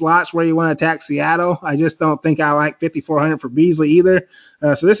like the slots where you want to attack Seattle. I just don't think I like 5,400 for Beasley either.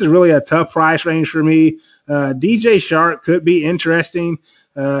 So this is really a tough price range for me. DJ Shark could be interesting.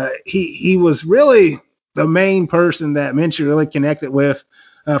 He was really the main person that Minshew really connected with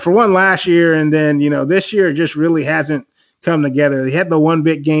for one last year, and then this year it just really hasn't come together. He had the one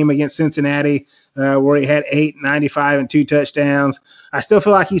big game against Cincinnati where he had 895 and 2 touchdowns. I still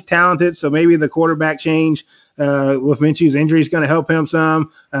feel like he's talented, so maybe the quarterback change with Minshew's injury is going to help him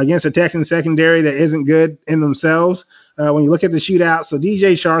some against a Texans secondary that isn't good in themselves when you look at the shootout. So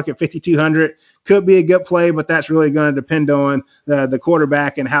DJ Shark at 5,200 could be a good play, but that's really going to depend on the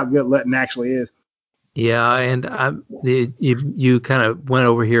quarterback and how good Litton actually is. Yeah, and you kind of went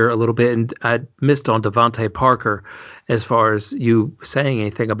over here a little bit, and I missed on Devontae Parker as far as you saying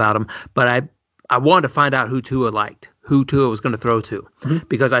anything about him, but I wanted to find out who Tua liked, who Tua was going to throw to,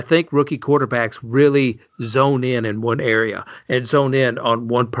 because I think rookie quarterbacks really zone in one area and zone in on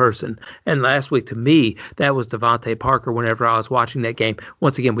one person. And last week, to me, that was Devontae Parker whenever I was watching that game.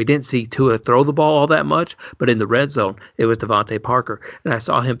 Once again, we didn't see Tua throw the ball all that much, but in the red zone, it was Devontae Parker. And I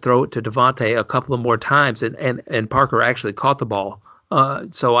saw him throw it to Devontae a couple of more times, and Parker actually caught the ball.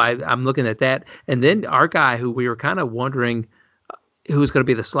 So I'm looking at that. And then our guy who we were kind of wondering who was going to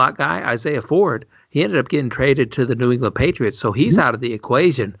be the slot guy, Isaiah Ford, he ended up getting traded to the New England Patriots, so he's out of the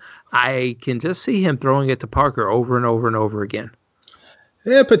equation. I can just see him throwing it to Parker over and over and over again.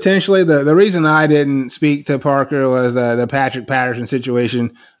 Yeah, potentially. The reason I didn't speak to Parker was the Patrick Patterson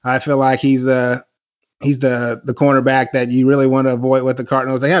situation. I feel like he's the cornerback that you really want to avoid with the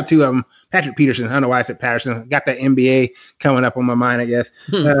Cardinals. They have 2 of them. Patrick Peterson. I don't know why I said Patterson. Got that NBA coming up on my mind, I guess.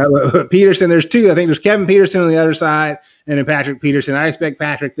 But Peterson, there's 2. I think there's Kevin Peterson on the other side, and then Patrick Peterson. I expect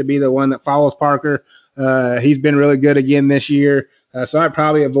Patrick to be the one that follows Parker. He's been really good again this year. So I'd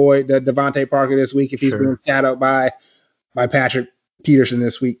probably avoid the Devontae Parker this week if he's being shadowed by Patrick Peterson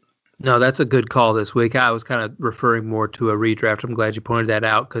this week. No, that's a good call this week. I was kind of referring more to a redraft. I'm glad you pointed that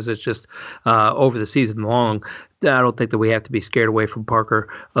out because it's just over the season long. I don't think that we have to be scared away from Parker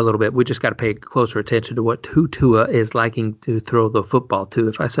a little bit. We just got to pay closer attention to what Tua is liking to throw the football to,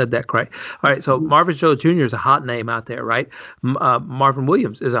 if I said that correct. All right, so Marvin Jones Jr. is a hot name out there, right? Marvin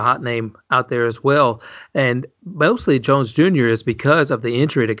Williams is a hot name out there as well. And mostly Jones Jr. is because of the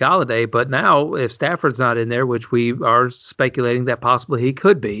injury to Golladay. But now if Stafford's not in there, which we are speculating that possibly he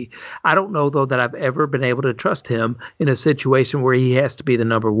could be, I don't know, though, that I've ever been able to trust him in a situation where he has to be the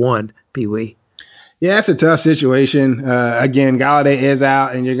number one, Pee-wee. Yeah, it's a tough situation. Again, Golladay is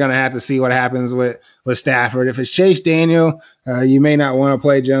out, and you're going to have to see what happens with Stafford. If it's Chase Daniel, you may not want to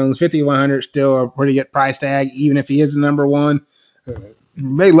play Jones. 5,100 still a pretty good price tag, even if he is the number one.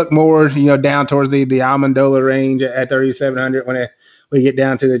 May look more, down towards the Amendola range at 3,700 when we get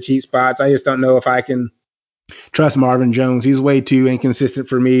down to the cheap spots. I just don't know if I can trust Marvin Jones. He's way too inconsistent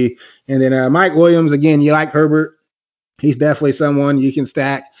for me. And then Mike Williams, again, you like Herbert. He's definitely someone you can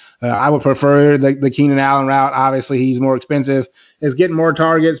stack. I would prefer the Keenan Allen route. Obviously, he's more expensive. It's getting more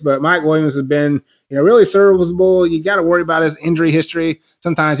targets, but Mike Williams has been really serviceable. You got to worry about his injury history.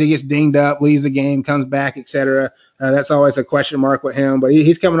 Sometimes he gets dinged up, leaves the game, comes back, etc. That's always a question mark with him. But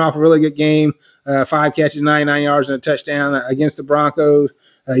he's coming off a really good game. 5 catches, 99 yards, and a touchdown against the Broncos.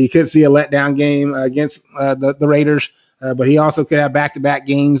 You could see a letdown game against the Raiders. but he also could have back-to-back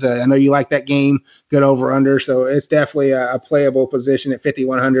games. I know you like that game, good over/under, so it's definitely a playable position at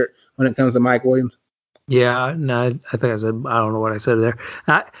 5,100 when it comes to Mike Williams. Yeah, no, I think I said I don't know what I said there.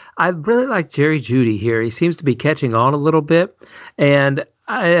 I really like Jerry Jeudy here. He seems to be catching on a little bit, and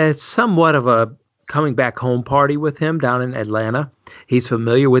it's somewhat of a coming back home party with him down in Atlanta. He's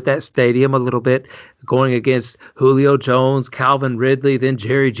familiar with that stadium a little bit, going against Julio Jones, Calvin Ridley, then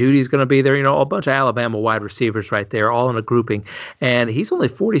Jerry Judy's going to be there. You know, a bunch of Alabama wide receivers right there, all in a grouping, and he's only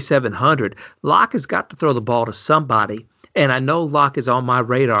 4,700. Locke has got to throw the ball to somebody. And I know Locke is on my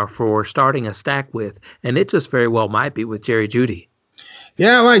radar for starting a stack with, and it just very well might be with Jerry Jeudy.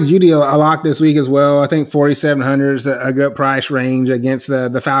 Yeah, I like Jeudy a lot this week as well. I think 4,700 is a good price range against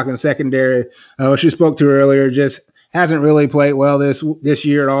the Falcons secondary, which you spoke to earlier. Just hasn't really played well this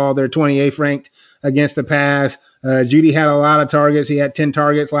year at all. They're 28th ranked against the pass. Jeudy had a lot of targets. He had 10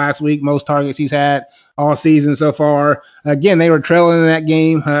 targets last week, most targets he's had all season so far. Again, they were trailing in that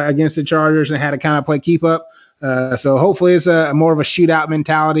game against the Chargers and had to kind of play keep up. So hopefully it's a more of a shootout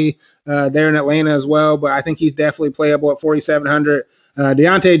mentality there in Atlanta as well. But I think he's definitely playable at 4,700.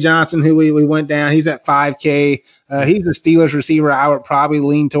 Deontay Johnson, who we went down, he's at 5K. He's the Steelers receiver I would probably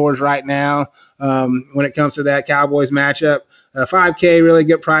lean towards right now when it comes to that Cowboys matchup. 5K, really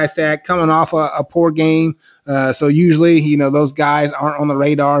good price tag, coming off a poor game. So usually, you know, those guys aren't on the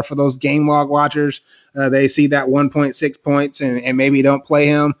radar for those game log watchers. They see that 1.6 points and maybe don't play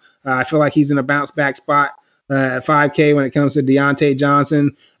him. I feel like he's in a bounce back spot at 5K when it comes to Deontay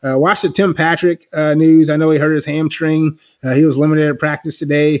Johnson. Watch the Tim Patrick news. I know he hurt his hamstring. He was limited at practice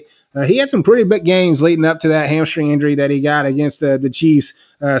today. He had some pretty big games leading up to that hamstring injury that he got against the Chiefs.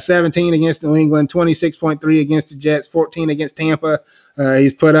 17 against New England, 26.3 against the Jets, 14 against Tampa.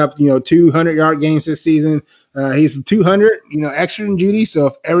 He's put up, 200-yard games this season. He's 200, extra than Jeudy. So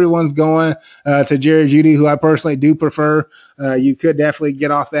if everyone's going to Jerry Jeudy, who I personally do prefer, you could definitely get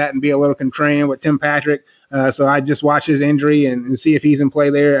off that and be a little contrarian with Tim Patrick. So I just watch his injury and see if he's in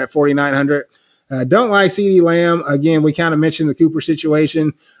play there at 4,900. Don't like CeeDee Lamb. Again, we kind of mentioned the Cooper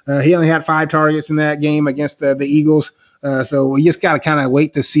situation. He only had 5 targets in that game against the Eagles. So we just got to kind of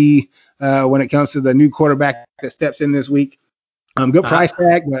wait to see when it comes to the new quarterback that steps in this week. Good price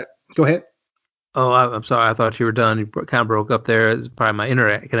tag, but go ahead. Oh, I'm sorry. I thought you were done. You kind of broke up there. It's probably my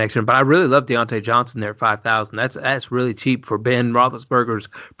internet connection. But I really love Deontay Johnson there at 5,000. That's really cheap for Ben Roethlisberger's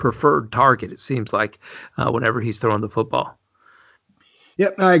preferred target, it seems like, whenever he's throwing the football.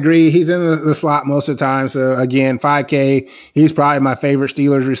 Yep, I agree. He's in the slot most of the time. So, again, 5K, he's probably my favorite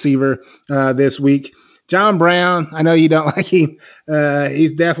Steelers receiver this week. John Brown, I know you don't like him.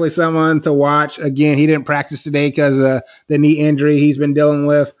 He's definitely someone to watch. Again, he didn't practice today because of the knee injury he's been dealing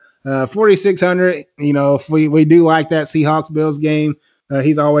with. 4,600, if we do like that Seahawks-Bills game,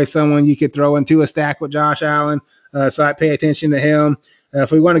 he's always someone you could throw into a stack with Josh Allen. So I pay attention to him.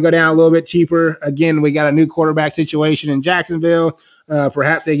 If we want to go down a little bit cheaper, again, we got a new quarterback situation in Jacksonville.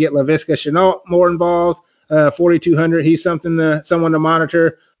 Perhaps they get Laviska Shenault more involved. 4,200, he's someone to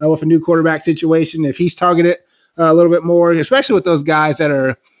monitor with a new quarterback situation. If he's targeted a little bit more, especially with those guys that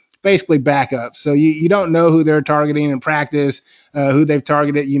are basically backups. So you don't know who they're targeting in practice, who they've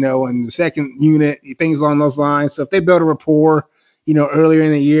targeted, in the second unit, things along those lines. So if they build a rapport, earlier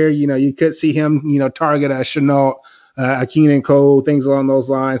in the year, you could see him, target a Shenault, a Keenan Cole, things along those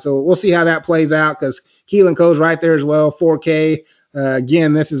lines. So we'll see how that plays out because Keelan Cole's right there as well, 4K.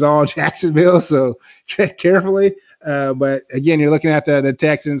 Again, this is all Jacksonville, so tread carefully. But again, you're looking at the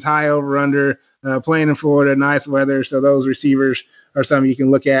Texans, high over/under, playing in Florida, nice weather. So those receivers are something you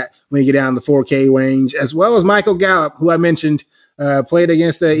can look at when you get down the 4K range, as well as Michael Gallup, who I mentioned, played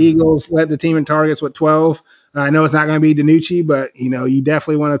against the Eagles, led the team in targets with 12. I know it's not going to be DiNucci, but you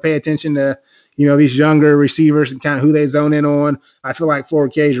definitely want to pay attention to these younger receivers and kind of who they zone in on. I feel like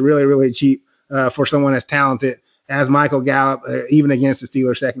 4K is really, really cheap for someone as talented as Michael Gallup, even against the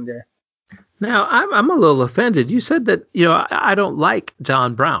Steelers secondary. Now, I'm a little offended. You said that, I don't like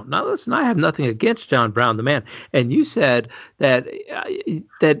John Brown. Now, listen, I have nothing against John Brown, the man. And you said that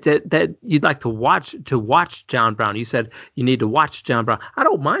that you'd like to watch John Brown. You said you need to watch John Brown. I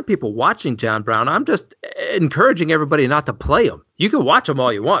don't mind people watching John Brown. I'm just encouraging everybody not to play him. You can watch him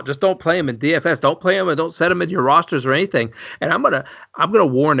all you want. Just don't play him in DFS. Don't play him and don't set him in your rosters or anything. And I'm gonna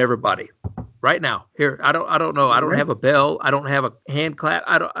warn everybody right now. Here, I don't know. I don't have a bell. I don't have a hand clap.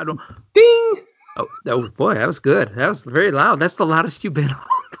 I don't. Ding. Oh boy, that was good. That was very loud. That's the loudest you've been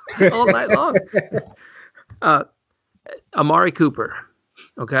all night long. Amari Cooper.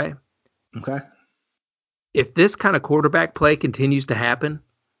 Okay. Okay. If this kind of quarterback play continues to happen,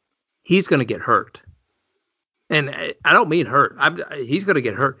 he's going to get hurt. And I don't mean hurt. He's going to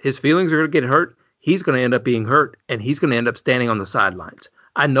get hurt. His feelings are going to get hurt. he's going to end up being hurt, and he's going to end up standing on the sidelines.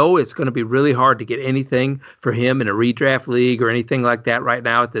 I know it's going to be really hard to get anything for him in a redraft league or anything like that right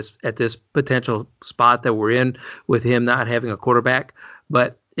now at this potential spot that we're in with him not having a quarterback.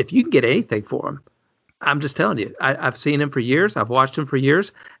 But if you can get anything for him, I'm just telling you, I've seen him for years. I've watched him for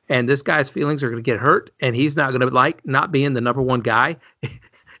years, and this guy's feelings are going to get hurt, and he's not going to like not being the number one guy.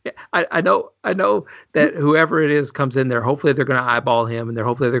 I know that whoever it is comes in there. Hopefully they're going to eyeball him, and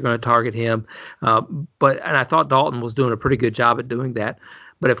hopefully they're going to target him. And I thought Dalton was doing a pretty good job at doing that.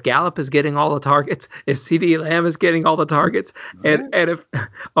 But if Gallup is getting all the targets, if CeeDee Lamb is getting all the targets, and if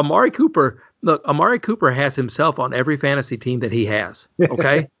Amari Cooper has himself on every fantasy team that he has,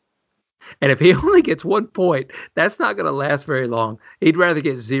 okay? And if he only gets 1 point, that's not going to last very long. He'd rather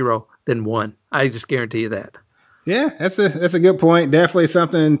get 0 than 1. I just guarantee you that. Yeah, that's a good point. Definitely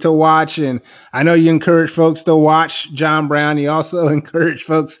something to watch. And I know you encourage folks to watch John Brown. You also encourage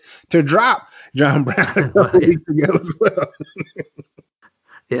folks to drop John Brown a couple weeks ago as well.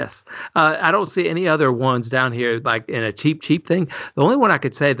 Yes. I don't see any other ones down here like in a cheap thing. The only one I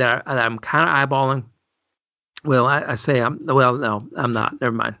could say that I'm kind of eyeballing. Well, no, I'm not.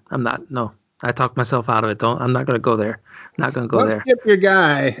 Never mind. I'm not. No, I talked myself out of it. I'm not going to go there. Not going to go there. Skip your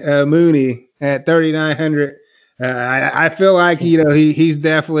guy, Mooney at 3,900. I feel like, he's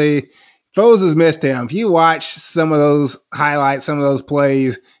definitely, Foles has missed him. If you watch some of those highlights, some of those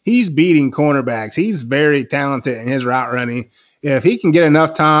plays, he's beating cornerbacks. He's very talented in his route running. If he can get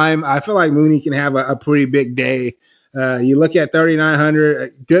enough time, I feel like Mooney can have a pretty big day. You look at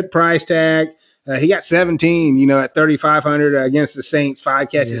 3,900, good price tag. He got 17, at 3,500 against the Saints, 5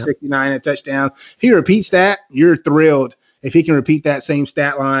 catches, 69, a touchdown. If he repeats that, you're thrilled. If he can repeat that same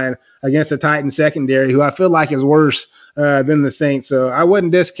stat line against the Titans secondary, who I feel like is worse than the Saints. So I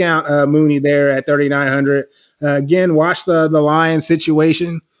wouldn't discount Mooney there at 3,900. Again, watch the Lions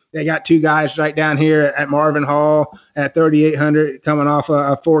situation. They got 2 guys right down here at Marvin Hall at 3,800, coming off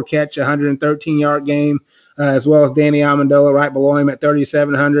a 4-catch, 113-yard game, as well as Danny Amendola right below him at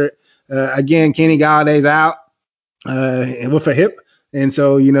 3,700. Again, Kenny Galladay's out with a hip. And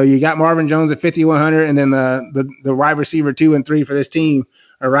so, you got Marvin Jones at 5,100, and then the wide receiver 2 and 3 for this team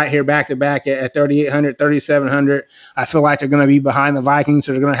are right here back to back at 3,800, 3,700. I feel like they're going to be behind the Vikings,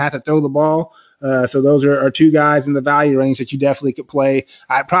 so they're going to have to throw the ball. So those are 2 guys in the value range that you definitely could play.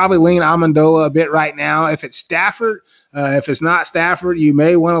 I'd probably lean Amendola a bit right now. If it's Stafford, if it's not Stafford, you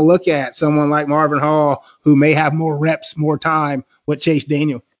may want to look at someone like Marvin Hall, who may have more reps, more time with Chase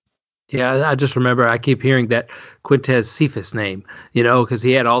Daniel. Yeah, I just remember I keep hearing that Quintez Cephas name, because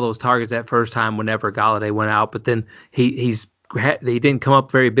he had all those targets that first time whenever Galladay went out, but then he didn't come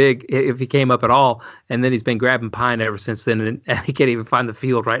up very big if he came up at all, and then he's been grabbing pine ever since then, and he can't even find the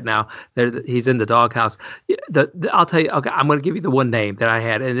field right now. He's in the doghouse. I'll tell you, okay, I'm going to give you the one name that I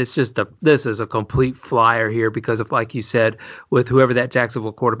had, and it's just this is a complete flyer here because of, like you said, with whoever that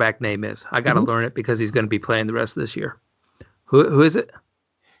Jacksonville quarterback name is. I got to learn it because he's going to be playing the rest of this year. Who is it?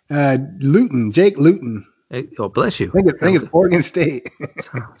 Luton, Jake Luton. Hey, oh, bless you. I think it's Oregon State.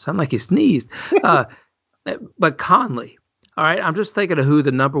 Sound like you sneezed. But Conley. All right, I'm just thinking of who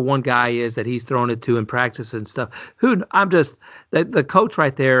the number one guy is that he's thrown it to in practice and stuff. The coach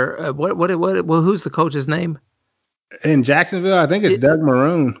right there. Who's the coach's name? In Jacksonville, I think it's Doug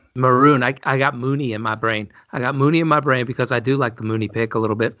Marrone. Maroon. I got Mooney in my brain. Because I do like the Mooney pick a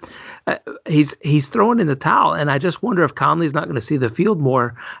little bit. He's throwing in the towel, and I just wonder if Conley's not going to see the field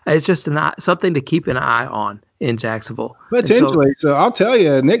more. It's just something to keep an eye on in Jacksonville. Potentially. So I'll tell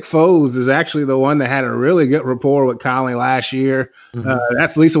you, Nick Foles is actually the one that had a really good rapport with Conley last year. Mm-hmm.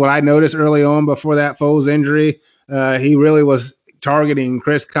 That's at least what I noticed early on before that Foles injury. He really was targeting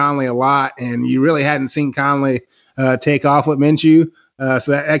Chris Conley a lot, and you really hadn't seen Conley take off with Minshew.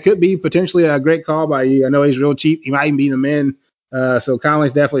 So that could be potentially a great call by you. I know he's real cheap. He might even be the men. So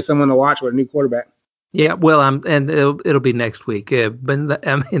Conley's definitely someone to watch with a new quarterback. Yeah, well, and it'll be next week. But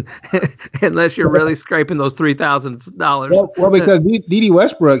I mean, unless you're really scraping those $3,000. Well, because D.D.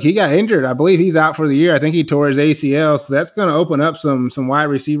 Westbrook, he got injured. I believe he's out for the year. I think he tore his ACL. So that's going to open up some wide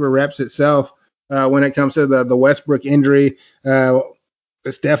receiver reps itself when it comes to the Westbrook injury.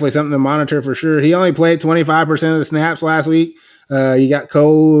 It's definitely something to monitor for sure. He only played 25% of the snaps last week. You got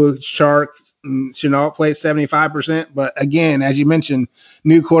Cole, Shark, and Chenault played 75%. But again, as you mentioned,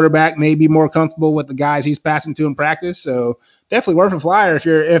 new quarterback may be more comfortable with the guys he's passing to in practice. So definitely worth a flyer if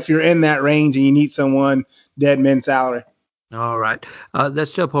you're in that range and you need someone dead men salary. All right,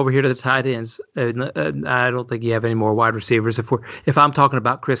 let's jump over here to the tight ends. I don't think you have any more wide receivers. If I'm talking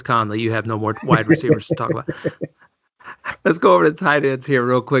about Chris Conley, you have no more wide receivers to talk about. Let's go over to the tight ends here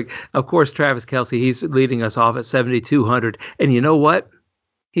real quick. Of course, Travis Kelce, he's leading us off at 7,200. And you know what?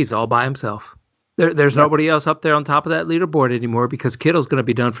 He's all by himself. There's Yep. nobody else up there on top of that leaderboard anymore because Kittle's going to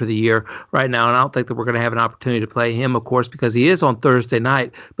be done for the year right now, and I don't think that we're going to have an opportunity to play him, of course, because he is on Thursday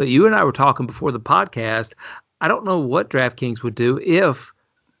night. But you and I were talking before the podcast. I don't know what DraftKings would do if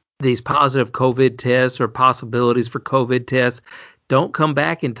these positive COVID tests or possibilities for COVID tests don't come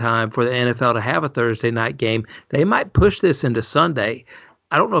back in time for the NFL to have a Thursday night game. They might push this into Sunday.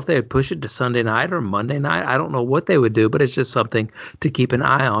 I don't know if they would push it to Sunday night or Monday night. I don't know what they would do, but it's just something to keep an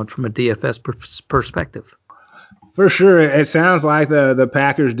eye on from a DFS perspective. For sure, it sounds like the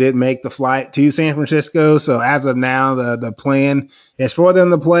Packers did make the flight to San Francisco. So as of now, the plan is for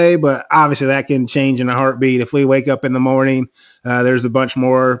them to play, but obviously that can change in a heartbeat. If we wake up in the morning, there's a bunch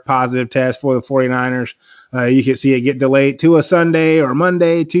more positive tests for the 49ers. You could see it get delayed to a Sunday or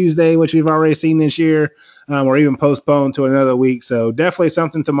Monday, Tuesday, which we've already seen this year, or even postponed to another week. So definitely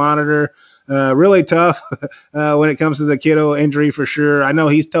something to monitor. Really tough when it comes to the Kittle injury for sure. I know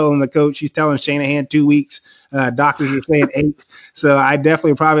he's telling the coach, he's telling Shanahan 2 weeks. Doctors are saying 8. So I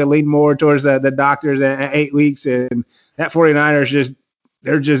definitely probably lean more towards the doctors at 8 weeks. And that 49ers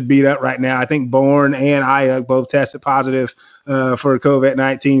they're just beat up right now. I think Bourne and Ayuk both tested positive for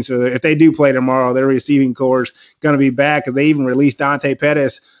COVID-19. So if they do play tomorrow, their receiving core is going to be bad because they even released Dante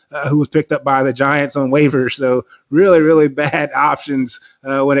Pettis, who was picked up by the Giants on waivers. So really, really bad options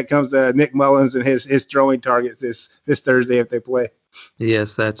when it comes to Nick Mullins and his throwing targets this Thursday if they play.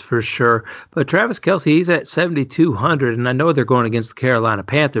 Yes, that's for sure. But Travis Kelce, he's at 7,200, and I know they're going against the Carolina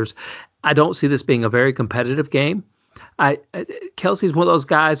Panthers. I don't see this being a very competitive game. Kelsey's one of those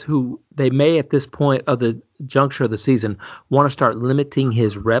guys who they may at this point of the juncture of the season want to start limiting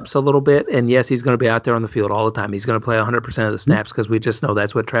his reps a little bit. And yes, he's going to be out there on the field all the time. He's going to play 100% of the snaps because we just know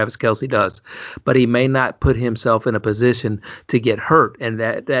that's what Travis Kelce does. But he may not put himself in a position to get hurt. And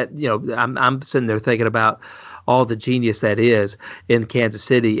I'm sitting there thinking about all the genius that is in Kansas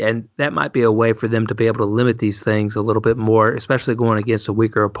City. And that might be a way for them to be able to limit these things a little bit more, especially going against a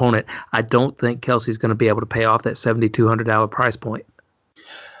weaker opponent. I don't think Kelsey's going to be able to pay off that $7,200 price point.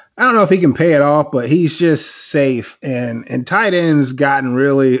 I don't know if he can pay it off, but he's just safe. And tight ends gotten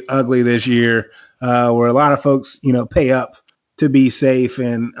really ugly this year, where a lot of folks pay up to be safe.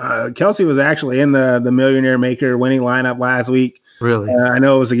 And Kelsey was actually in the Millionaire Maker winning lineup last week. Really? I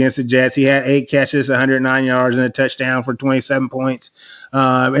know it was against the Jets. He had 8 catches, 109 yards, and a touchdown for 27 points.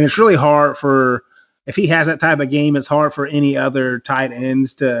 And it's really hard if he has that type of game, it's hard for any other tight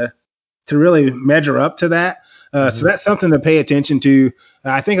ends to really measure up to that. So that's something to pay attention to.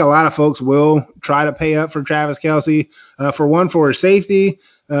 I think a lot of folks will try to pay up for Travis Kelce, for his safety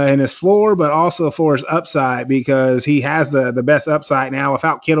and his floor, but also for his upside because he has the best upside now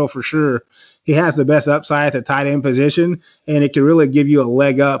without Kittle for sure. He has the best upside at the tight end position, and it can really give you a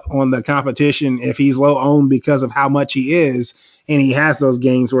leg up on the competition if he's low owned because of how much he is. And he has those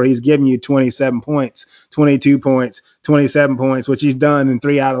games where he's giving you 27 points, 22 points, 27 points, which he's done in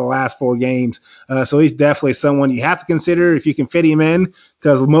 3 out of the last 4 games. So he's definitely someone you have to consider if you can fit him in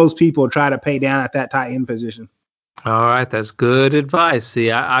because most people try to pay down at that tight end position. All right, that's good advice.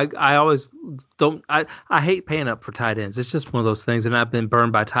 See, I always don't I hate paying up for tight ends. It's just one of those things, and I've been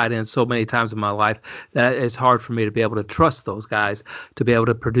burned by tight ends so many times in my life that it's hard for me to be able to trust those guys to be able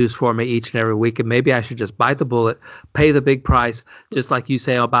to produce for me each and every week. And maybe I should just bite the bullet, pay the big price, just like you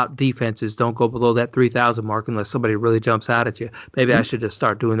say about defenses. Don't go below that 3,000 mark unless somebody really jumps out at you. Maybe I should just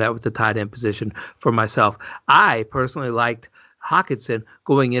start doing that with the tight end position for myself. I personally liked Hockenson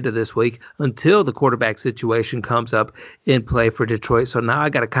going into this week until the quarterback situation comes up in play for Detroit. So now I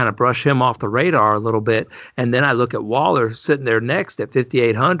got to kind of brush him off the radar a little bit. And then I look at Waller sitting there next at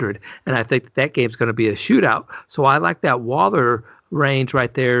 5,800, and I think that game's going to be a shootout. So I like that Waller range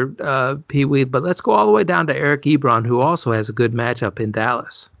right there, Pee Wee. But let's go all the way down to Eric Ebron, who also has a good matchup in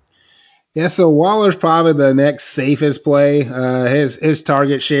Dallas. Yeah, so Waller's probably the next safest play. His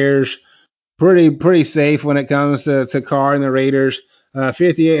target shares pretty safe when it comes to Carr and the Raiders.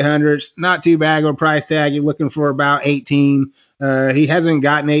 5,800, not too bad of a price tag. You're looking for about 18. He hasn't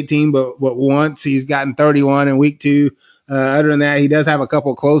gotten 18, but once he's gotten 31 in week 2. Other than that, he does have a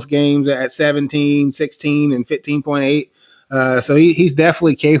couple close games at 17, 16, and 15.8. So he's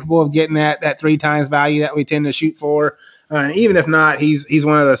definitely capable of getting that 3 times value that we tend to shoot for. And even if not, he's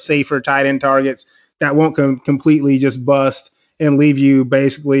one of the safer tight end targets that won't completely just bust and leave you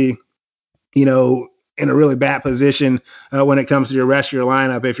basically in a really bad position when it comes to your rest of your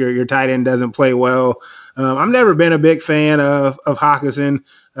lineup if your tight end doesn't play well. I've never been a big fan of Hockenson.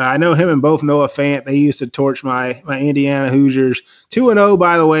 I know him and both Noah Fant. They used to torch my Indiana Hoosiers. 2-0,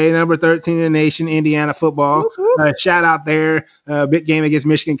 by the way, number 13 in the nation, Indiana football. Shout out there. Big game against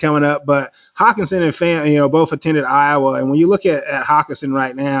Michigan coming up. But Hockenson and Fant, both attended Iowa. And when you look at Hockenson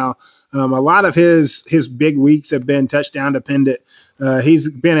right now, A lot of his big weeks have been touchdown dependent. He's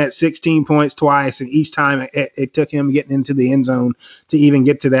been at 16 points twice, and each time it took him getting into the end zone to even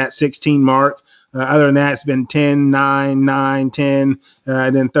get to that 16 mark. Other than that, it's been 10, 9, 9, 10,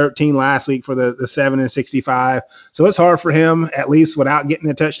 and then 13 last week for the 7 and 65. So it's hard for him, at least without getting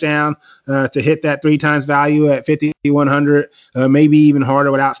a touchdown, to hit that 3 times value at 5,100. Maybe even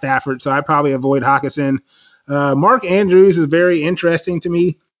harder without Stafford. So I probably avoid Hawkinson. Mark Andrews is very interesting to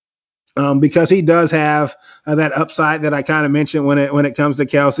me because he does have that upside that I kind of mentioned when it comes to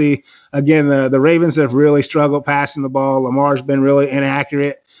Kelsey. Again, the Ravens have really struggled passing the ball. Lamar's been really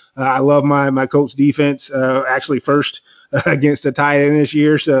inaccurate. I love my Colts defense, actually first against the tight end this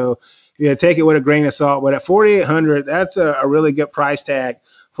year. So yeah, take it with a grain of salt. But at 4,800, that's a really good price tag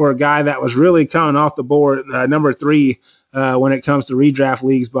for a guy that was really coming off the board, number 3 when it comes to redraft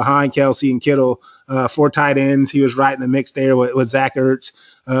leagues behind Kelsey and Kittle. 4 tight ends. He was right in the mix there with Zach Ertz.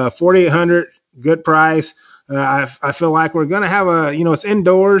 4,800, good price. I feel like we're going to have it's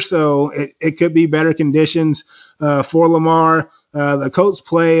indoors, so it could be better conditions for Lamar. The Colts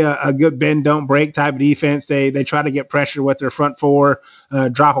play a good bend, don't break type of defense. They try to get pressure with their front 4,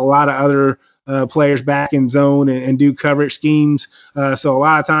 drop a lot of other players back in zone and do coverage schemes. So a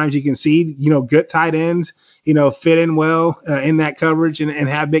lot of times you can see, good tight ends, fit in well in that coverage and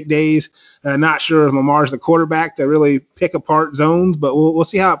have big days. Not sure if Lamar's the quarterback to really pick apart zones, but we'll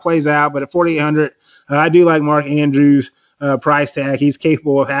see how it plays out. But at 4,800, I do like Mark Andrews' price tag. He's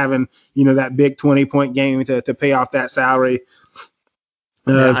capable of having, that big 20-point game to pay off that salary.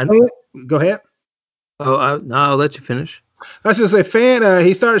 Yeah, Go ahead. No, I'll let you finish. That's just a fan.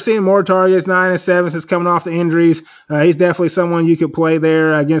 He started seeing more targets, 9 and 7 since coming off the injuries. He's definitely someone you could play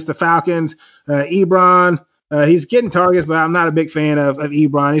there against the Falcons. Ebron, he's getting targets, but I'm not a big fan of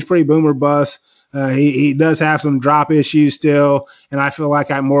Ebron. He's pretty boomer bust. He does have some drop issues still, and I feel like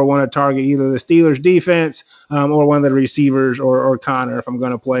I more want to target either the Steelers defense or one of the receivers or Connor if I'm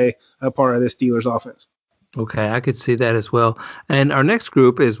going to play a part of this Steelers offense. Okay, I could see that as well. And our next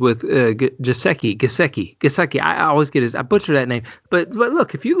group is with Gesicki. I always I butcher that name. But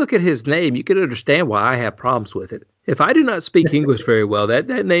look, if you look at his name, you can understand why I have problems with it. If I do not speak English very well, that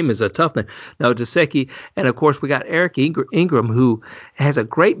name is a tough name. Now, Gesicki, and of course we got Eric Ingram, who has a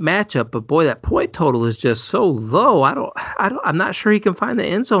great matchup, but boy, that point total is just so low. I'm not sure he can find the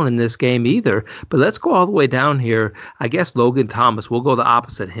end zone in this game either. But let's go all the way down here. I guess Logan Thomas. We'll go the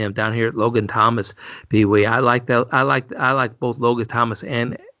opposite of him down here at Logan Thomas. B-Way. I like that. I like both Logan Thomas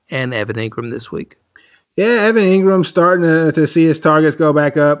and Evan Ingram this week. Yeah, Evan Ingram's starting to see his targets go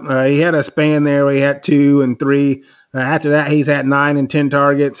back up. He had a span there where he had 2 and 3. After that, he's had 9 and 10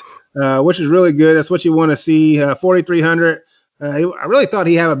 targets, which is really good. That's what you want to see. 4,300. I really thought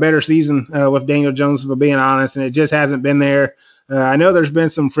he'd have a better season with Daniel Jones, for being honest, and it just hasn't been there. I know there's been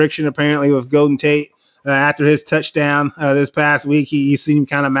some friction apparently with Golden Tate after his touchdown this past week. He seemed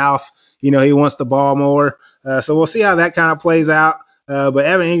kind of mouth, he wants the ball more. So we'll see how that kind of plays out. But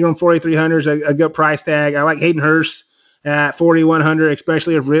Evan Ingram, 4,300 is a good price tag. I like Hayden Hurst at 4,100,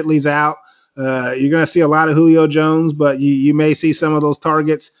 especially if Ridley's out. You're going to see a lot of Julio Jones, but you may see some of those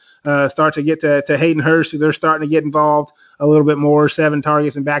targets start to get to Hayden Hurst. They're starting to get involved a little bit more. 7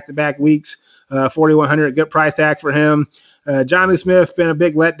 targets in back-to-back weeks. 4,100, good price tag for him. Jonnu Smith been a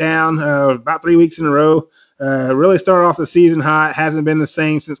big letdown about 3 weeks in a row. Really started off the season hot. Hasn't been the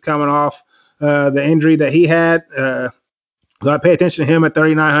same since coming off the injury that he had. So I pay attention to him at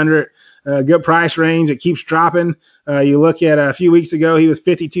 3,900. Good price range. It keeps dropping. You look at a few weeks ago, he was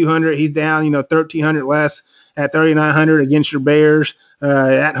 5,200. He's down, 1,300 less at 3,900 against your Bears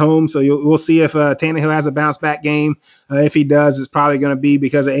at home. So we'll see if Tannehill has a bounce back game. If he does, it's probably going to be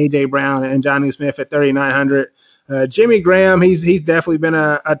because of A.J. Brown and Jonnu Smith at 3,900. Jimmy Graham, he's definitely been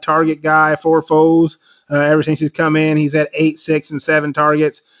a target guy for Foles. Ever since he's come in, he's had 8, 6, and 7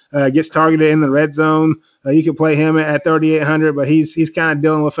 targets. Gets targeted in the red zone. You can play him at 3,800, but he's kind of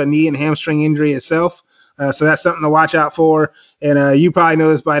dealing with a knee and hamstring injury itself. So that's something to watch out for. And you probably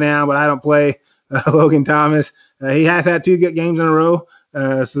know this by now, but I don't play Logan Thomas. He has had 2 good games in a row.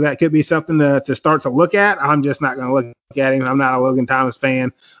 So that could be something to start to look at. I'm just not going to look at him. I'm not a Logan Thomas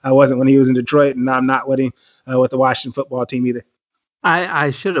fan. I wasn't when he was in Detroit, and I'm not with him with the Washington football team either. I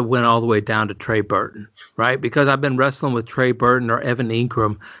should have went all the way down to Trey Burton, right? Because I've been wrestling with Trey Burton or Evan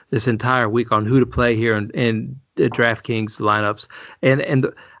Ingram this entire week on who to play here in the DraftKings lineups. And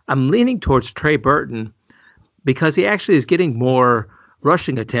I'm leaning towards Trey Burton because he actually is getting more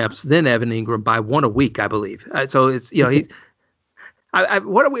rushing attempts than Evan Ingram by 1 a week, I believe. So it's,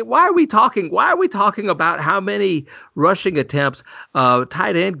 What are we? Why are we talking? Why are we talking about how many rushing attempts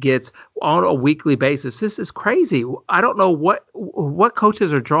tight end gets on a weekly basis? This is crazy. I don't know what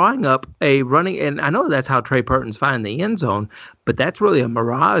coaches are drawing up a running, and I know that's how Trey Burton's finding the end zone, but that's really a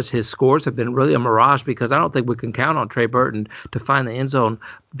mirage. His scores have been really a mirage because I don't think we can count on Trey Burton to find the end zone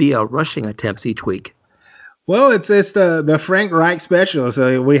via rushing attempts each week. Well, it's the Frank Reich special.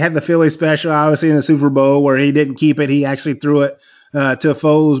 So we had the Philly special, obviously in the Super Bowl, where he didn't keep it. He actually threw it to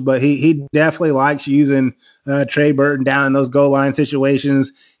Foles, but he definitely likes using Trey Burton down in those goal line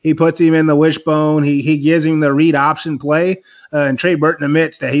situations. He puts him in the wishbone. He gives him the read option play, and Trey Burton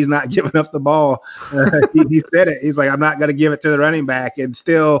admits that he's not giving up the ball. He said it. He's like, I'm not going to give it to the running back, and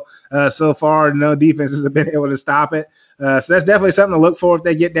still, so far, no defenses have been able to stop it. So that's definitely something to look for if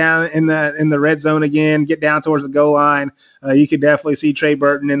they get down in the red zone again, get down towards the goal line. You could definitely see Trey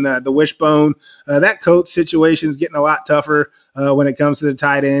Burton in the wishbone. That coach situation is getting a lot tougher when it comes to the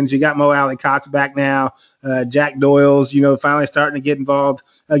tight ends. You got Mo Alley-Cox back now. Jack Doyle's, finally starting to get involved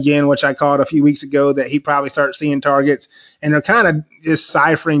again, which I called a few weeks ago that he probably starts seeing targets. And they're kind of just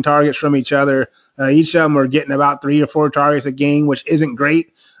ciphering targets from each other. Each of them are getting about 3 or 4 targets a game, which isn't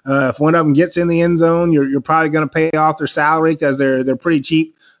great. If one of them gets in the end zone, you're probably going to pay off their salary because they're pretty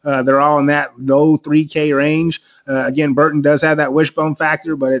cheap. They're all in that low 3K range. Again, Burton does have that wishbone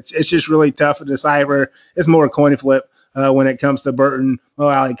factor, but it's just really tough to decipher. It's more a coin flip when it comes to Burton, Mo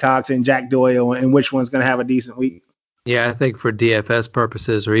Alley-Cox, and Jack Doyle, and which one's going to have a decent week. Yeah, I think for DFS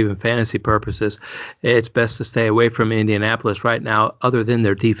purposes or even fantasy purposes, it's best to stay away from Indianapolis right now, other than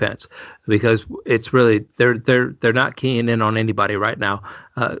their defense, because it's really they're not keying in on anybody right now.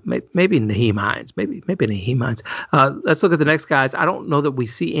 Maybe Nyheim Hines, maybe Nyheim Hines. Let's look at the next guys. I don't know that we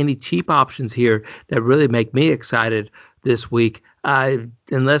see any cheap options here that really make me excited this week.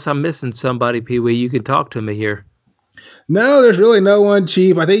 Unless I'm missing somebody, Pee Wee, you can talk to me here. No, there's really no one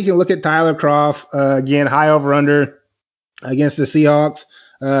cheap. I think you can look at Tyler Croft again, high over under against the Seahawks.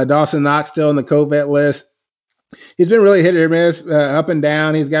 Dawson Knox still on the co-vet list. He's been really hit or miss, up and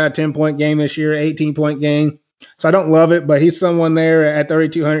down. He's got a 10-point game this year, 18-point game. So I don't love it, but he's someone there at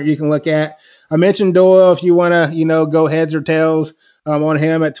 3,200 you can look at. I mentioned Doyle. If you want to, go heads or tails on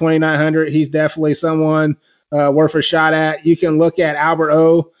him at 2,900, he's definitely someone worth a shot at. You can look at Albert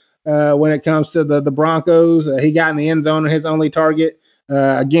O when it comes to the Broncos. He got in the end zone on his only target.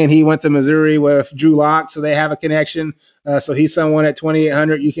 Again, he went to Missouri with Drew Lock, so they have a connection. So he's someone at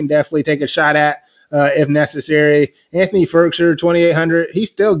 2,800 you can definitely take a shot at if necessary. Anthony Ferguson, 2,800. He's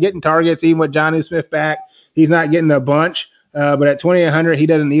still getting targets even with Jonnu Smith back. He's not getting a bunch, but at 2,800 he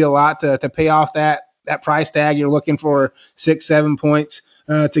doesn't need a lot to pay off that price tag. You're looking for 6-7 points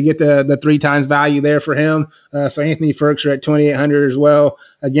to get the 3 times value there for him. So Anthony Ferguson at 2,800 as well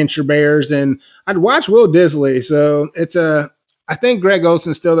against your Bears. And I'd watch Will Disley. So I think Greg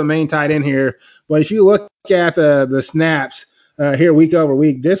Olsen's still the main tight end here. But if you look at the snaps here week over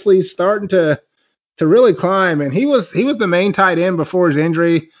week, Disley's starting to really climb, and he was the main tight end before his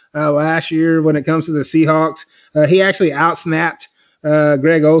injury last year. When it comes to the Seahawks, he actually outsnapped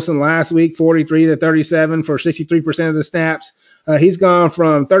Greg Olsen last week, 43-37 for 63% of the snaps. He's gone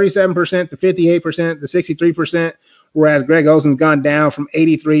from 37% to 58% to 63%, whereas Greg Olsen's gone down from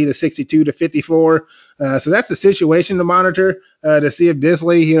 83 to 62 to 54. So that's the situation to monitor to see if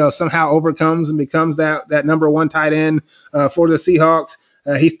Disley, somehow overcomes and becomes that number 1 tight end for the Seahawks.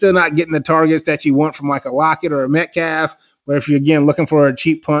 He's still not getting the targets that you want from like a Lockett or a Metcalf. But if you're, again, looking for a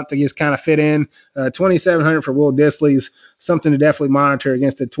cheap punt to just kind of fit in, 2,700 for Will Disley's something to definitely monitor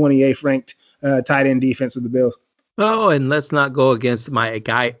against the 28th ranked tight end defense of the Bills. Oh, and let's not go against my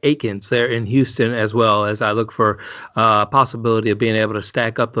guy Akins there in Houston as well, as I look for possibility of being able to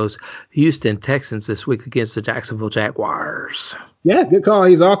stack up those Houston Texans this week against the Jacksonville Jaguars. Yeah, good call.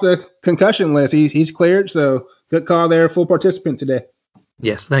 He's off the concussion list. He's cleared, so good call there. Full participant today.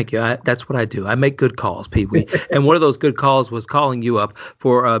 Yes, thank you. That's what I do. I make good calls, Pee Wee. And one of those good calls was calling you up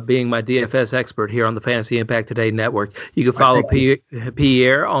for being my DFS expert here on the Fantasy Impact Today Network. You can follow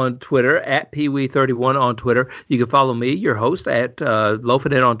Pierre on Twitter at PeeWee31 on Twitter. You can follow me, your host, at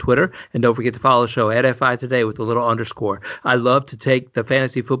Lofinit on Twitter. And don't forget to follow the show at FI Today with a little underscore. I love to take the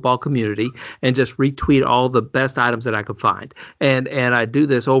fantasy football community and just retweet all the best items that I could find. And I do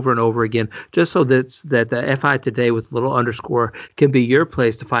this over and over again just so that the FI Today with a little underscore can be your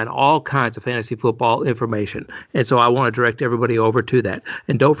place to find all kinds of fantasy football information. And so I want to direct everybody over to that.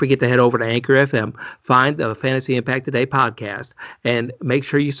 And don't forget to head over to Anchor FM, find the Fantasy Impact Today podcast, and make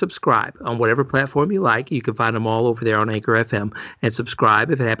sure you subscribe on whatever platform you like. You can find them all over there on Anchor FM, and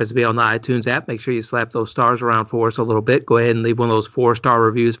subscribe. If it happens to be on the iTunes app, make sure you slap those stars around for us a little bit. Go ahead and leave one of those 4-star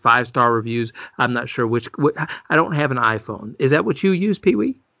reviews, 5-star reviews. I'm not sure which. I don't have an iPhone. Is that what you use, Pee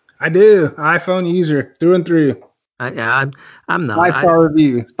Wee? I do. iPhone user through and through. I'm not. 5-star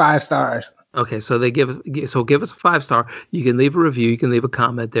review. It's 5 stars. Okay, so give us a 5-star. You can leave a review. You can leave a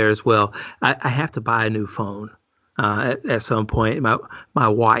comment there as well. I have to buy a new phone at some point. My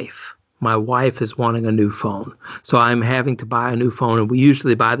wife is wanting a new phone, so I'm having to buy a new phone. And we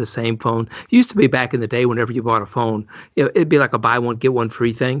usually buy the same phone. It used to be back in the day, whenever you bought a phone, it'd be like a buy one get one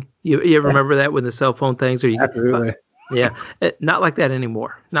free thing. You ever remember that with the cell phone things? Absolutely. Yeah, not like that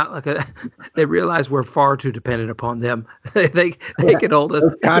anymore. Not like they realize we're far too dependent upon them. they can hold us.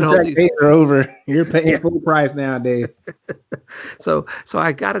 Those contract days are over. You're paying full price now, Dave. So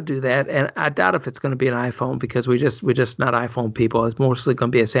I got to do that, and I doubt if it's going to be an iPhone because we're just not iPhone people. It's mostly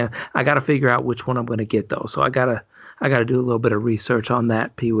going to be a Samsung. I got to figure out which one I'm going to get though. So I got to do a little bit of research on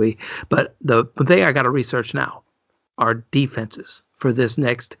that, Pee Wee. But the thing I got to research now are defenses for this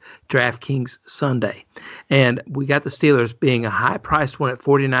next DraftKings Sunday. And we got the Steelers being a high-priced one at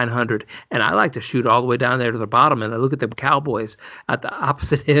 $4,900, and I like to shoot all the way down there to the bottom, and I look at the Cowboys at the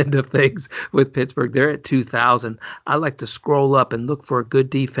opposite end of things with Pittsburgh. They're at $2,000. I like to scroll up and look for a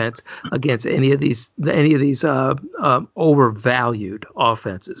good defense against any of these overvalued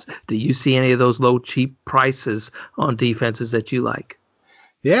offenses. Do you see any of those low, cheap prices on defenses that you like?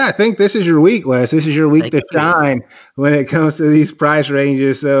 Yeah, I think this is your week, Les. This is your week to shine when it comes to these price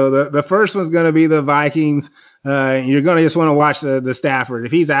ranges. So the first one's going to be the Vikings. You're going to just want to watch the Stafford.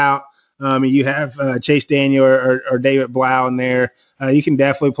 If he's out, you have Chase Daniel or David Blau in there, you can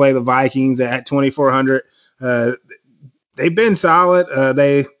definitely play the Vikings at 2,400. They've been solid.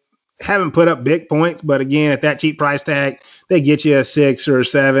 They haven't put up big points, but again, at that cheap price tag, they get you a 6 or a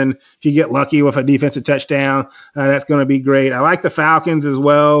 7. If you get lucky with a defensive touchdown, that's going to be great. I like the Falcons as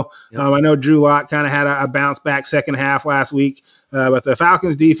well. Yep. I know Drew Lock kind of had a bounce back second half last week, but the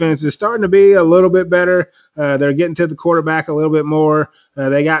Falcons defense is starting to be a little bit better. They're getting to the quarterback a little bit more.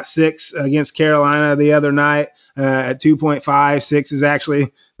 They got 6 against Carolina the other night at 2.5. 6 is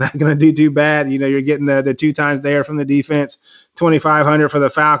actually not going to do too bad. You're getting the 2 times there from the defense. 2,500 for the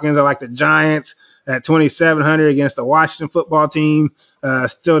Falcons. I like the Giants at 2,700 against the Washington football team.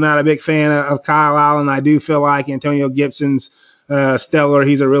 Still not a big fan of Kyle Allen. I do feel like Antonio Gibson's stellar.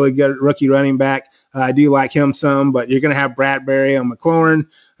 He's a really good rookie running back. I do like him some, but you're going to have Bradbury and McLaurin.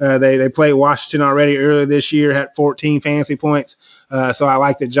 They played Washington already earlier this year, had 14 fantasy points. So I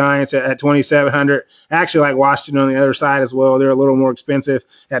like the Giants at 2,700. I actually like Washington on the other side as well. They're a little more expensive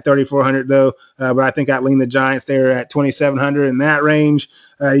at 3,400 though. But I think I'd lean the Giants there at 2,700 in that range.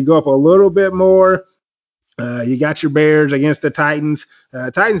 You go up a little bit more. You got your Bears against the Titans.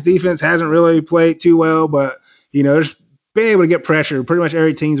 Titans defense hasn't really played too well, but there's been able to get pressure. Pretty much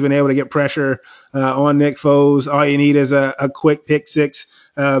every team's been able to get pressure on Nick Foles. All you need is a quick pick six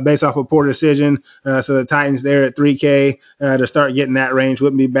based off a poor decision. So the Titans there at 3K to start getting that range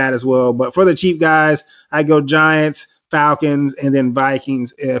wouldn't be bad as well. But for the cheap guys, I go Giants, Falcons, and then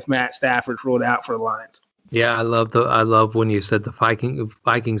Vikings if Matt Stafford's ruled out for the Lions. Yeah, I love when you said the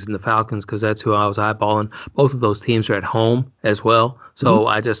Vikings and the Falcons because that's who I was eyeballing. Both of those teams are at home as well, so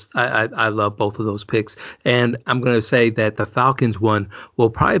I love both of those picks. And I'm going to say that the Falcons one will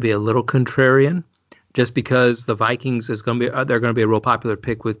probably be a little contrarian, just because the Vikings is going to be they're going to be a real popular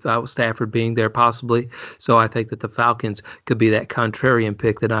pick without Stafford being there possibly. So I think that the Falcons could be that contrarian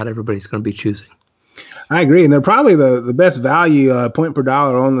pick that not everybody's going to be choosing. I agree, and they're probably the best value point per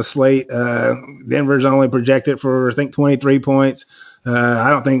dollar on the slate. Denver's only projected for, I think, 23 points. I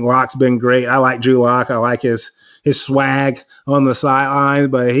don't think Lock's been great. I like Drew Lock. I like his swag on the sidelines,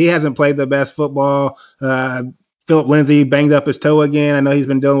 but he hasn't played the best football. Philip Lindsay banged up his toe again. I know he's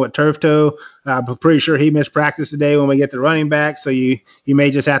been dealing with turf toe. I'm pretty sure he missed practice today when we get the running back, so you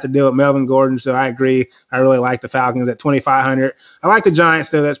may just have to deal with Melvin Gordon. So I agree. I really like the Falcons at 2,500. I like the Giants,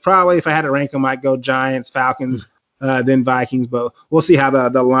 though. That's probably, if I had to rank them, I'd go Giants, Falcons, then Vikings. But we'll see how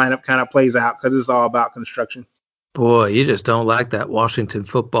the lineup kind of plays out because it's all about construction. Boy, you just don't like that Washington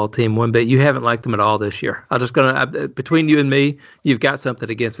football team one bit. You haven't liked them at all this year. Between you and me, you've got something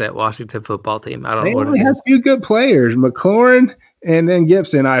against that Washington football team. I don't know what it is. They only have a few good players, McLaurin and then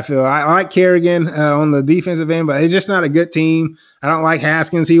Gibson. I feel I like Kerrigan on the defensive end, but it's just not a good team. I don't like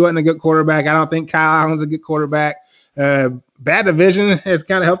Haskins. He wasn't a good quarterback. I don't think Kyle Allen's a good quarterback. Bad division has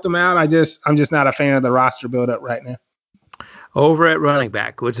kind of helped them out. I'm just not a fan of the roster build up right now. Over at running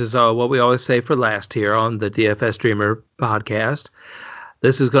back, which is what we always say for last here on the DFS Dreamer podcast.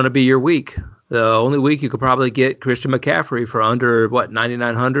 This is going to be your week. The only week you could probably get Christian McCaffrey for under, what,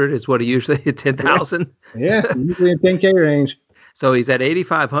 9,900 is what he usually, 10,000? Yeah, usually in 10K range. So he's at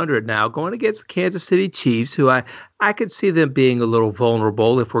 8,500 now, going against the Kansas City Chiefs, who I could see them being a little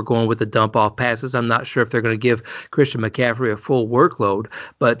vulnerable if we're going with the dump off passes. I'm not sure if they're going to give Christian McCaffrey a full workload,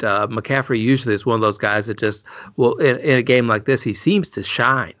 but McCaffrey usually is one of those guys that just, well, in a game like this, he seems to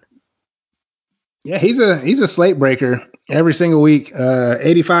shine. Yeah, he's a slate breaker every single week.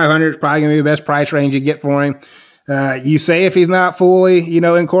 8,500 is probably gonna be the best price range you get for him. You say if he's not fully,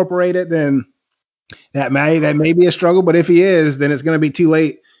 incorporated, then that may be a struggle. But if he is, then it's gonna be too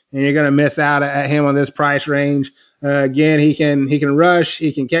late, and you're gonna miss out at him on this price range. Again, he can rush,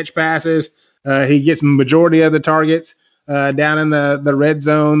 he can catch passes, he gets majority of the targets down in the red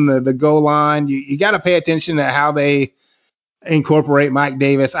zone, the goal line. You got to pay attention to how they incorporate Mike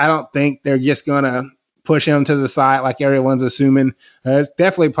Davis. I don't think they're just going to push him to the side like everyone's assuming. It's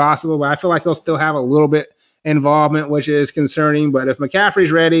definitely possible, but I feel like they'll still have a little bit involvement, which is concerning. But if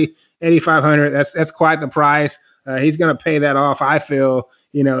McCaffrey's ready, 8,500, that's quite the price. He's going to pay that off, I feel,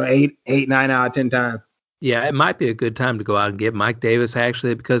 9 out of 10 times. Yeah, it might be a good time to go out and get Mike Davis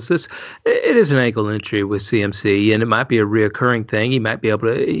actually, because it is an ankle injury with CMC, and it might be a reoccurring thing. He might be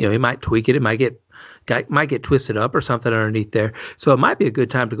able to, he might tweak it. It might get twisted up or something underneath there. So it might be a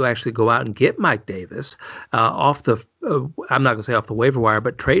good time to go out and get Mike Davis off the. I'm not gonna say off the waiver wire,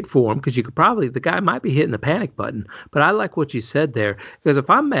 but trade for him, because the guy might be hitting the panic button. But I like what you said there, because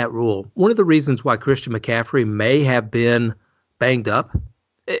if I'm Matt Rule, one of the reasons why Christian McCaffrey may have been banged up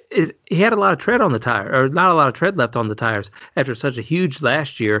he had a lot of tread on the tire, or not a lot of tread left on the tires after such a huge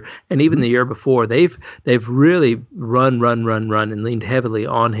last year, and even the year before. They've really run and leaned heavily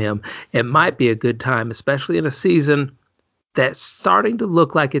on him. It might be a good time, especially in a season that's starting to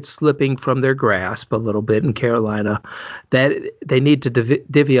look like it's slipping from their grasp a little bit in Carolina, that they need to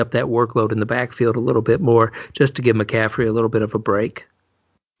divvy up that workload in the backfield a little bit more, just to give McCaffrey a little bit of a break.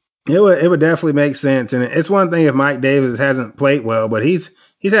 It would definitely make sense, and it's one thing if Mike Davis hasn't played well, but he's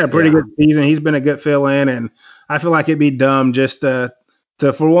had a pretty good season. He's been a good fill-in, and I feel like it'd be dumb just to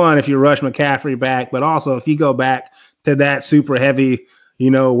for one, if you rush McCaffrey back, but also if you go back to that super heavy,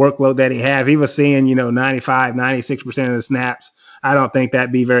 workload that he had. If he was seeing, 95, 96% of the snaps, I don't think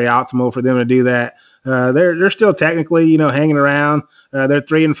that'd be very optimal for them to do that. They're still technically, hanging around. They're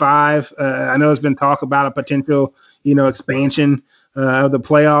 3-5. I know there's been talk about a potential, expansion of the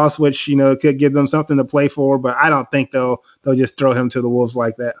playoffs, which could give them something to play for, but I don't think they'll just throw him to the wolves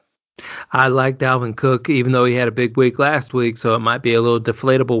like that. I like Dalvin Cook, even though he had a big week last week, so it might be a little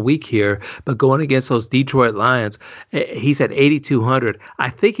deflatable week here. But going against those Detroit Lions, he's at 8,200. I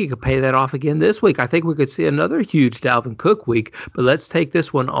think he could pay that off again this week. I think we could see another huge Dalvin Cook week. But let's take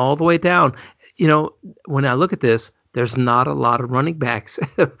this one all the way down. When I look at this, there's not a lot of running backs.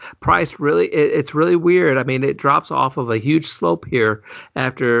 Price it's really weird. I mean, it drops off of a huge slope here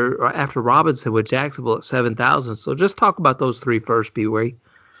after Robinson with Jacksonville at 7,000. So just talk about those three first, B-Way.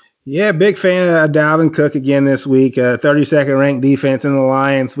 Yeah, big fan of Dalvin Cook again this week. 32nd ranked defense in the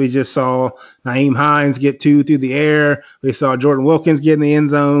Lions. We just saw Nyheim Hines get 2 through the air. We saw Jordan Wilkins get in the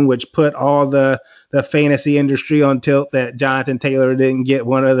end zone, which put all the fantasy industry on tilt that Jonathan Taylor didn't get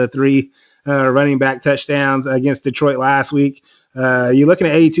one of the 3 running back touchdowns against Detroit last week. You're looking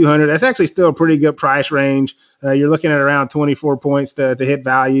at 8,200. That's actually still a pretty good price range. You're looking at around 24 points to hit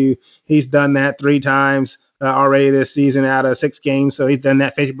value. He's done that 3 times already this season out of 6 games, so he's done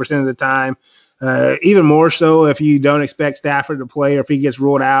that 50% of the time. Even more so if you don't expect Stafford to play, or if he gets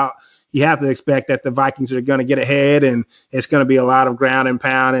ruled out, you have to expect that the Vikings are going to get ahead, and it's going to be a lot of ground and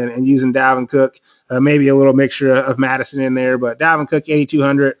pound and using Dalvin Cook. Maybe a little mixture of Madison in there, but Dalvin Cook,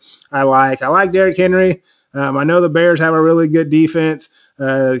 8,200, I like Derrick Henry. I know the Bears have a really good defense.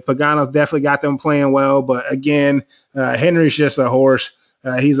 Pagano's definitely got them playing well, but again, Henry's just a horse.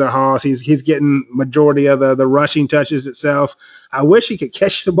 He's a hoss. He's getting majority of the rushing touches itself. I wish he could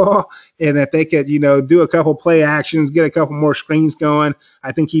catch the ball and that they could, do a couple play actions, get a couple more screens going.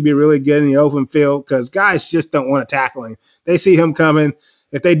 I think he'd be really good in the open field, because guys just don't want to tackle him. They see him coming.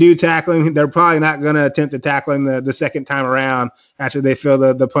 If they do tackle him, they're probably not going to attempt to tackle him the second time around after they feel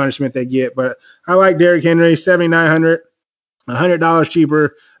the punishment they get. But I like Derrick Henry, 7,900, $100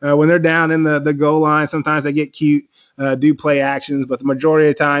 cheaper. When they're down in the goal line, sometimes they get cute, do play actions, but the majority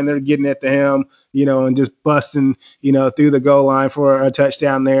of the time they're getting it to him, and just busting, through the goal line for a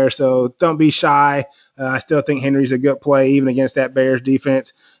touchdown there. So don't be shy. I still think Henry's a good play, even against that Bears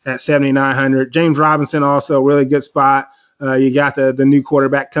defense at 7,900. James Robinson also a really good spot. You got the new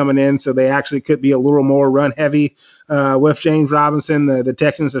quarterback coming in, so they actually could be a little more run heavy with James Robinson. The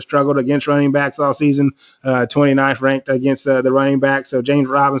Texans have struggled against running backs all season, 29th ranked against the running back. So James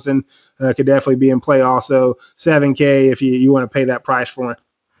Robinson could definitely be in play also. 7K if you want to pay that price for him.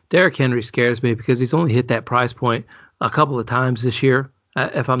 Derrick Henry scares me because he's only hit that price point a couple of times this year,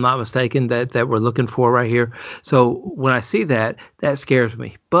 if I'm not mistaken, that we're looking for right here. So when I see that, that scares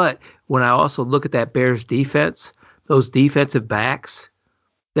me. But when I also look at that Bears defense, those defensive backs,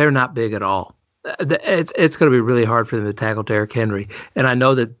 they're not big at all. It's going to be really hard for them to tackle Derrick Henry. And I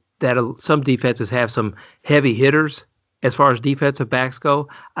know that some defenses have some heavy hitters as far as defensive backs go.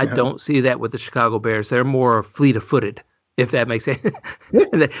 I don't see that with the Chicago Bears. They're more fleet-footed, if that makes sense.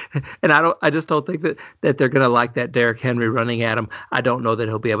 and I just don't think that they're going to like that Derrick Henry running at him. I don't know that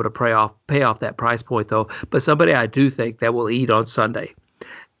he'll be able to pay off that price point though. But somebody I do think that will eat on Sunday.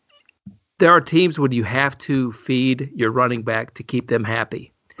 There are teams when you have to feed your running back to keep them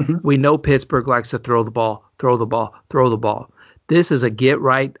happy. Mm-hmm. We know Pittsburgh likes to throw the ball. This is a get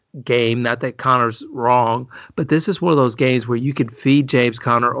right game. Not that Connor's wrong, but this is one of those games where you can feed James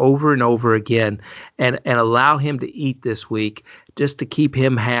Conner over and over again and allow him to eat this week just to keep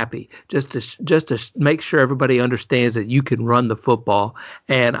him happy, just to make sure everybody understands that you can run the football.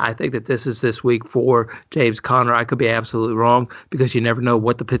 And I think that this is this week for James Conner. I could be absolutely wrong because you never know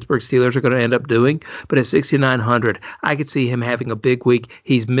what the Pittsburgh Steelers are going to end up doing. But at 6,900, I could see him having a big week.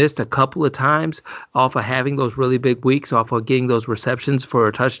 He's missed a couple of times off of having those really big weeks, off of getting those receptions for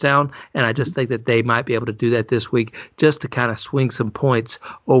a touchdown. And I just think that they might be able to do that this week just to kind of swing some points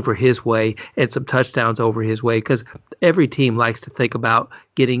over his way and some touchdowns over his way, because every team likes to think about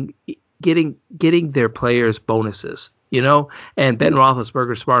getting their players bonuses, and Ben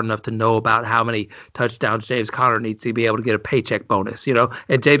Roethlisberger's smart enough to know about how many touchdowns James Conner needs to be able to get a paycheck bonus,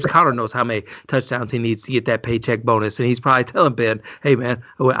 and James Conner knows how many touchdowns he needs to get that paycheck bonus, and he's probably telling Ben, hey man,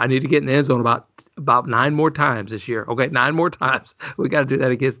 I need to get in the end zone about 9 more times this year. Okay, 9 more times. We got to do that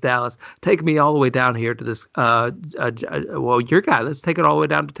against Dallas. Take me all the way down here to this. Your guy. Let's take it all the way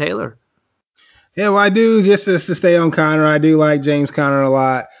down to Taylor. Yeah, well, I do, just to stay on Conner, I do like James Conner a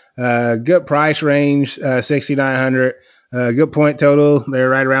lot. Good price range, 6,900. Good point total. They're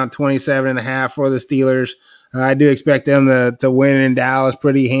right around 27.5 for the Steelers. I do expect them to win in Dallas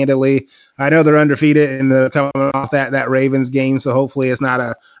pretty handily. I know they're undefeated and they're coming off that Ravens game, so hopefully it's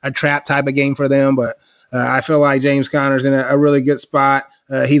not a trap type of game for them. But I feel like James Conner's in a really good spot.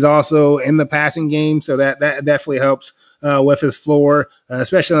 He's also in the passing game, so that definitely helps with his floor,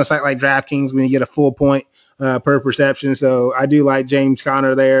 especially on a site like DraftKings when you get a full point per perception. So I do like James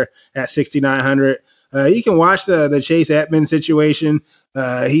Conner there at 6,900. You can watch the Chase Edmonds situation.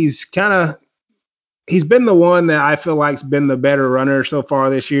 He's been the one that I feel like's been the better runner so far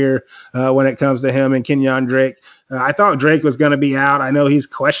this year when it comes to him and Kenyon Drake. I thought Drake was going to be out. I know he's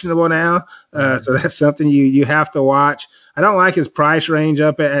questionable now, so that's something you have to watch. I don't like his price range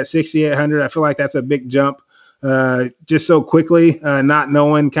up at 6,800. I feel like that's a big jump just so quickly, not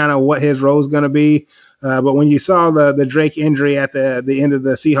knowing kind of what his role is going to be. But when you saw the Drake injury at the end of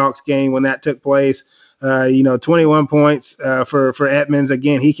the Seahawks game when that took place, 21 points for Edmonds.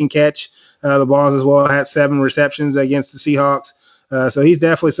 Again, he can catch the balls as well. Had 7 receptions against the Seahawks. So he's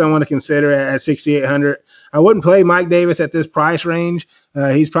definitely someone to consider at 6,800. I wouldn't play Mike Davis at this price range.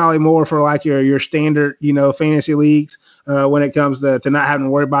 He's probably more for like your standard, fantasy leagues when it comes to not having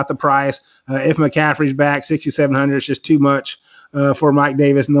to worry about the price. If McCaffrey's back, 6,700 is just too much for Mike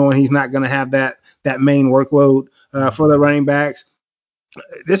Davis, knowing he's not going to have that main workload for the running backs.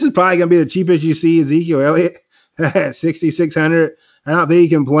 This is probably going to be the cheapest you see Ezekiel Elliott at 6,600. I don't think you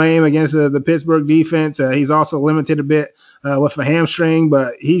can play him against the Pittsburgh defense. He's also limited a bit with a hamstring,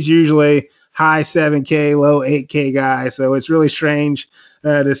 but he's usually high 7K, low 8K guy. So it's really strange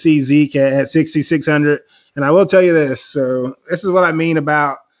to see Zeke at 6,600. And I will tell you this. So this is what I mean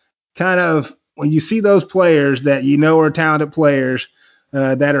about kind of when you see those players that are talented players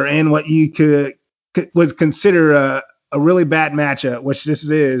that are in what you would consider a really bad matchup, which this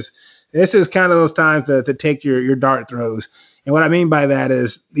is kind of those times to take your dart throws. And what I mean by that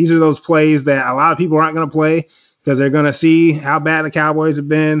is these are those plays that a lot of people aren't going to play because they're going to see how bad the Cowboys have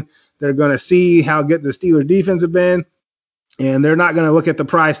been. They're going to see how good the Steelers defense have been. And they're not going to look at the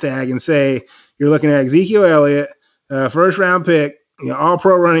price tag and say, you're looking at Ezekiel Elliott, first round pick, all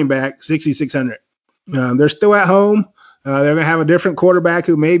pro running back, 6,600. They're still at home. They're going to have a different quarterback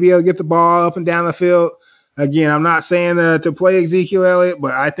who may be able to get the ball up and down the field. Again, I'm not saying to play Ezekiel Elliott,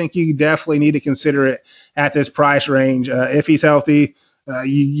 but I think you definitely need to consider it at this price range. If he's healthy,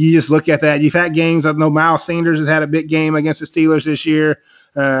 you just look at that. You've had games. I know Miles Sanders has had a big game against the Steelers this year.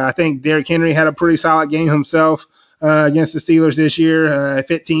 I think Derrick Henry had a pretty solid game himself against the Steelers this year.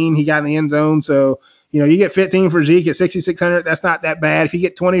 15, he got in the end zone. So, you get 15 for Zeke at 6,600. That's not that bad. If you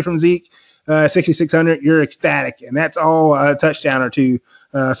get 20 from Zeke, 6,600, you're ecstatic. And that's all a touchdown or two.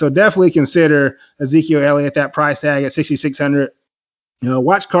 So definitely consider Ezekiel Elliott, that price tag at 6,600.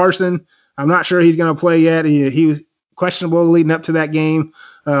 Watch Carson. I'm not sure he's going to play yet. He was questionable leading up to that game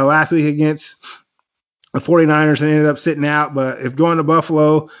last week against the 49ers and ended up sitting out. But if going to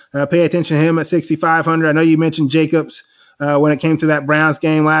Buffalo, pay attention to him at 6,500. I know you mentioned Jacobs when it came to that Browns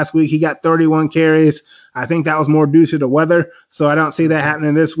game last week. He got 31 carries. I think that was more due to the weather. So I don't see that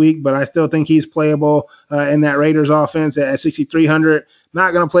happening this week, but I still think he's playable in that Raiders offense at 6,300.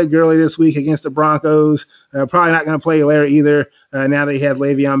 Not going to play Gurley this week against the Broncos. Probably not going to play Larry either now that he had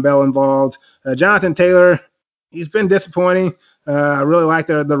Le'Veon Bell involved. Jonathan Taylor, he's been disappointing. I really like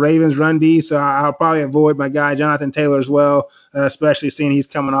the Ravens run D, so I'll probably avoid my guy Jonathan Taylor as well, especially seeing he's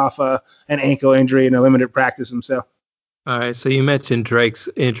coming off an ankle injury and a limited practice himself. All right, so you mentioned Drake's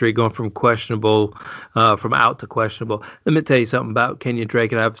injury going from questionable, from out to questionable. Let me tell you something about Kenyon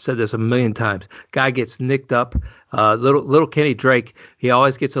Drake, and I've said this a million times. Guy gets nicked up. Little Kenny Drake, he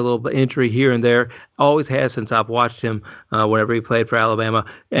always gets a little injury here and there. Always has since I've watched him whenever he played for Alabama.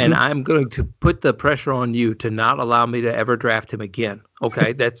 And I'm going to put the pressure on you to not allow me to ever draft him again.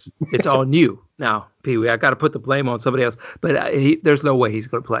 Okay, it's on you. Now, Pee Wee, I got to put the blame on somebody else, but there's no way he's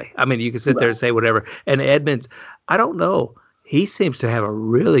going to play. I mean, you can sit there and say whatever. And Edmonds, I don't know. He seems to have a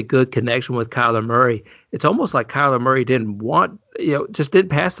really good connection with Kyler Murray. It's almost like Kyler Murray just didn't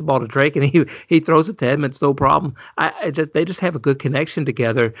pass the ball to Drake, and he throws it to Edmonds, no problem. They just have a good connection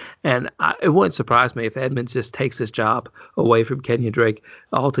together, and it wouldn't surprise me if Edmonds just takes his job away from Kenyon Drake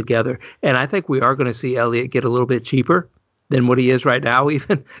altogether. And I think we are going to see Elliott get a little bit cheaper than what he is right now,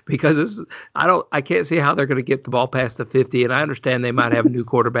 even because I can't see how they're going to get the ball past the 50. And I understand they might have a new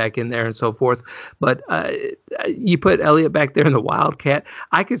quarterback in there and so forth, but you put Elliott back there in the Wildcat,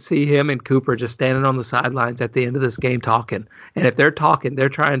 I could see him and Cooper just standing on the sidelines at the end of this game talking. And if they're talking, they're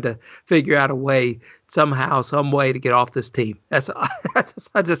trying to figure out a way somehow, some way to get off this team. I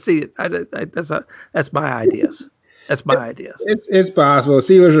just see it. That's my ideas. That's my ideas. It's possible.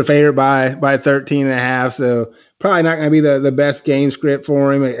 Steelers are favored by 13.5, so probably not going to be the best game script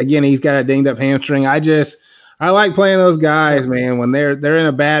for him. Again, he's got a dinged up hamstring. I like playing those guys, man, when they're in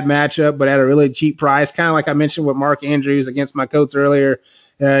a bad matchup, but at a really cheap price. Kind of like I mentioned with Mark Andrews against my Colts earlier.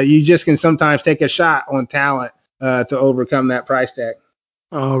 You just can sometimes take a shot on talent to overcome that price tag.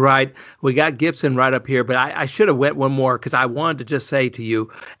 All right. We got Gibson right up here, but I should have went one more because I wanted to just say to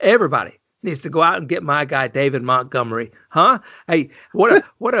you, everybody needs to go out and get my guy David Montgomery, huh? Hey, what a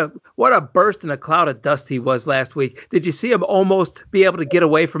burst in a cloud of dust he was last week. Did you see him almost be able to get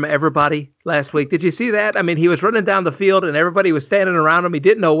away from everybody last week? Did you see that? I mean, he was running down the field and everybody was standing around him. He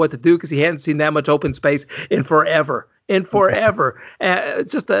didn't know what to do because he hadn't seen that much open space in forever. I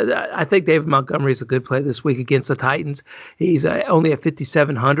think David Montgomery is a good play this week against the Titans. He's only at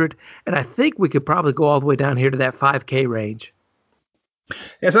 5,700, and I think we could probably go all the way down here to that 5K range.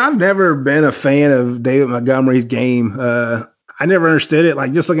 Yes, I've never been a fan of David Montgomery's game. I never understood it.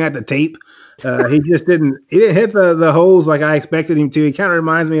 Like just looking at the tape, he didn't hit the holes like I expected him to. He kind of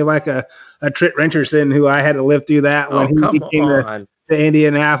reminds me of like a Trent Richardson, who I had to live through that when he came to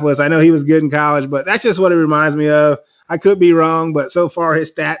Indianapolis. I know he was good in college, but that's just what it reminds me of. I could be wrong, but so far his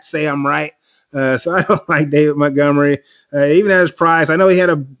stats say I'm right. So I don't like David Montgomery. Even at his price, I know he had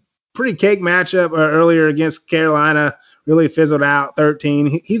a pretty cake matchup earlier against Carolina. Really fizzled out,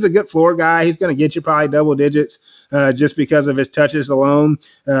 13. He's a good floor guy. He's going to get you probably double digits just because of his touches alone.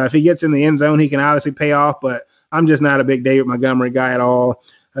 If he gets in the end zone, he can obviously pay off, but I'm just not a big David Montgomery guy at all.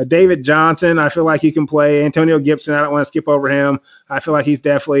 David Johnson, I feel like he can play. Antonio Gibson, I don't want to skip over him. I feel like he's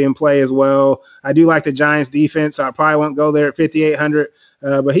definitely in play as well. I do like the Giants defense, so I probably won't go there at 5,800.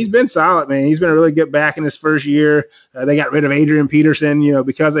 But he's been solid, man. He's been a really good back in his first year. They got rid of Adrian Peterson,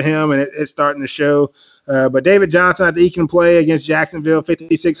 because of him, and it's starting to show. But David Johnson, I think he can play against Jacksonville,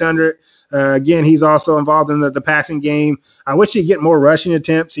 5,600. Again, he's also involved in the passing game. I wish he'd get more rushing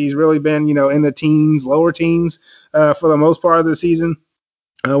attempts. He's really been, in the teens, lower teens for the most part of the season.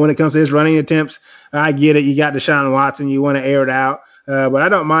 When it comes to his running attempts, I get it. You got Deshaun Watson. You want to air it out. But I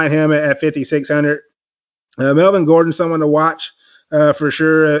don't mind him at 5,600. Melvin Gordon, someone to watch for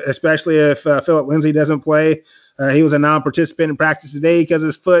sure, especially if Philip Lindsay doesn't play. He was a non-participant in practice today because of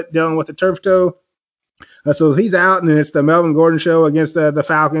his foot dealing with the turf toe. So he's out, and it's the Melvin Gordon show against the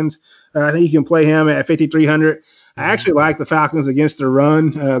Falcons. I think you can play him at 5,300. I actually like the Falcons against the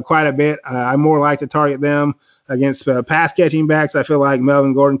run quite a bit. I more like to target them against pass catching backs. I feel like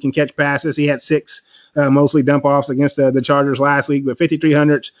Melvin Gordon can catch passes. He had 6 mostly dump offs against the Chargers last week, but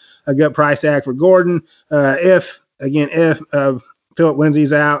 5,300's a good price tag for Gordon. If again, if Philip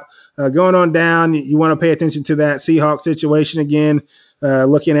Lindsay's out. Going on down, you want to pay attention to that Seahawks situation again.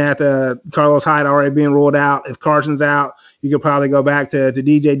 Looking at Carlos Hyde already being ruled out. If Carson's out, you could probably go back to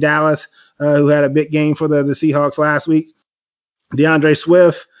DJ Dallas, who had a big game for the Seahawks last week. DeAndre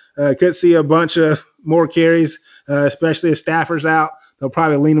Swift could see a bunch of more carries, especially if Stafford's out. They'll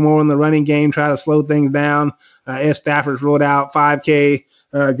probably lean more on the running game, try to slow things down. If Stafford's ruled out, 5K,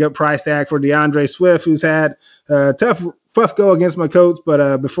 good price tag for DeAndre Swift, who's had tough go against my Colts,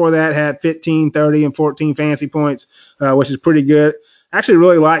 but before that had 15, 30, and 14 fantasy points, which is pretty good. Actually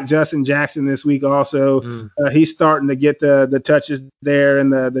really like Justin Jackson this week also. He's starting to get the touches there in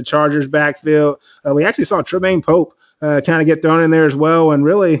the Chargers backfield. We actually saw Tremaine Pope kind of get thrown in there as well and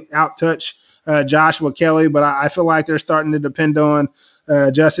really out-touch Joshua Kelly, but I feel like they're starting to depend on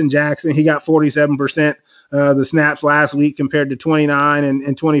Justin Jackson. He got 47% the snaps last week compared to 29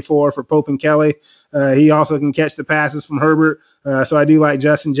 and 24 for Pope and Kelly. He also can catch the passes from Herbert, so I do like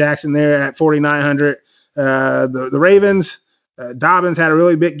Justin Jackson there at 4,900. The Ravens, Dobbins had a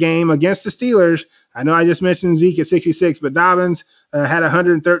really big game against the Steelers. I know I just mentioned Zeke at 66, but Dobbins had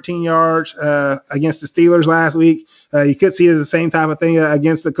 113 yards against the Steelers last week. You could see the same type of thing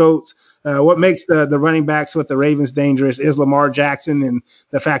against the Colts. What makes the running backs with the Ravens dangerous is Lamar Jackson and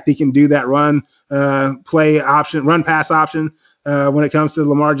the fact he can do that run pass option when it comes to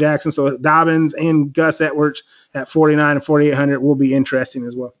Lamar Jackson. So Dobbins and Gus Edwards at 49 and 4,800 will be interesting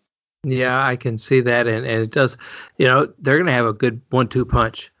as well. Yeah, I can see that, and it does. They're going to have a good 1-2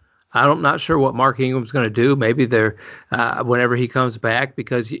 punch. I'm not sure what Mark Ingram's going to do. Maybe they're whenever he comes back,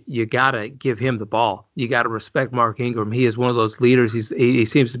 because you got to give him the ball. You got to respect Mark Ingram. He is one of those leaders. He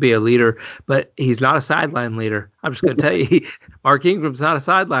seems to be a leader, but he's not a sideline leader. I'm just going to tell you, Mark Ingram's not a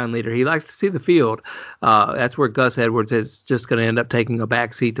sideline leader. He likes to see the field. That's where Gus Edwards is just going to end up taking a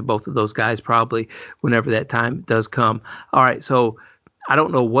back seat to both of those guys probably whenever that time does come. All right, so I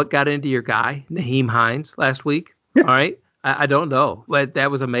don't know what got into your guy, Nyheim Hines, last week. All right. I don't know, but that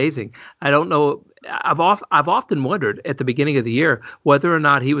was amazing. I don't know. I've often wondered at the beginning of the year whether or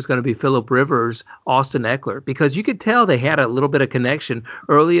not he was going to be Phillip Rivers, Austin Eckler, because you could tell they had a little bit of connection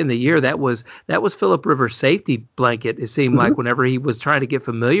early in the year. That was Phillip Rivers' safety blanket. It seemed like whenever he was trying to get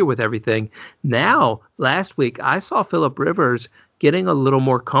familiar with everything. Now, last week, I saw Phillip Rivers getting a little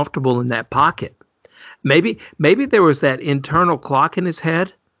more comfortable in that pocket. Maybe there was that internal clock in his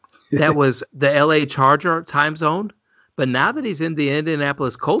head that was the LA Charger time zone. But now that he's in the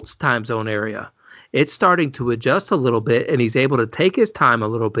Indianapolis Colts time zone area, it's starting to adjust a little bit, and he's able to take his time a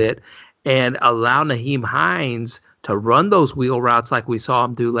little bit and allow Nyheim Hines to run those wheel routes like we saw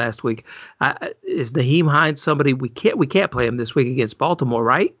him do last week. Is Nyheim Hines somebody we can't play him this week against Baltimore,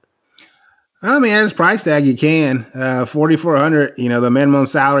 right? I mean, at his price tag, you can. 4,400. The minimum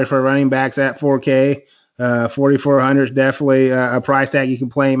salary for running backs at 4K. 4,400 is definitely a price tag you can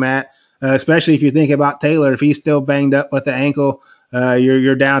play him at. Especially if you think about Taylor, if he's still banged up with the ankle,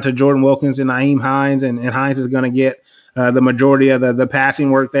 you're down to Jordan Wilkins and Nyheim Hines, and Hines is going to get the majority of the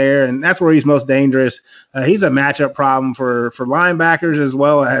passing work there, and that's where he's most dangerous. He's a matchup problem for linebackers as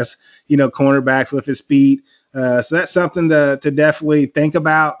well as cornerbacks with his speed. So that's something to definitely think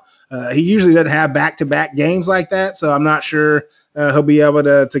about. He usually doesn't have back-to-back games like that, so I'm not sure he'll be able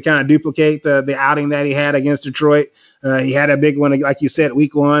to kind of duplicate the outing that he had against Detroit. He had a big one, like you said,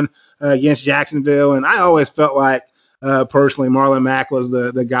 week 1. Against Jacksonville, and I always felt like personally Marlon Mack was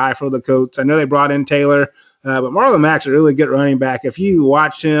the guy for the Colts. I know they brought in Taylor, but Marlon Mack's a really good running back. If you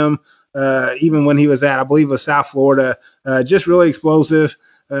watch him, even when he was at, I believe, it was South Florida, just really explosive.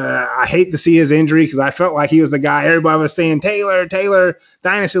 I hate to see his injury because I felt like he was the guy. Everybody was saying Taylor,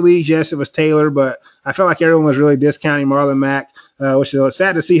 Dynasty Leagues. Yes, it was Taylor, but I felt like everyone was really discounting Marlon Mack, which is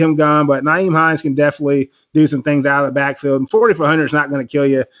sad to see him gone. But Nyheim Hines can definitely do some things out of the backfield. And 4,400 is not going to kill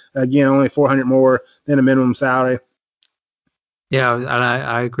you. Again, only 400 more than a minimum salary. Yeah, and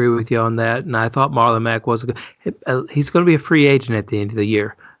I agree with you on that. And I thought Marlon Mack was he's going to be a free agent at the end of the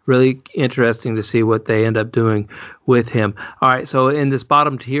year. Really interesting to see what they end up doing with him. All right, so in this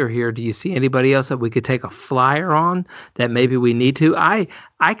bottom tier here, do you see anybody else that we could take a flyer on that maybe we need to? I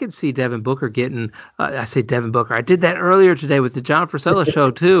could see Devin Booker getting. I say Devin Booker. I did that earlier today with the John Frisella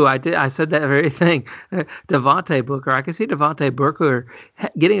show too. I said that very thing. Devontae Booker. I could see Devontae Booker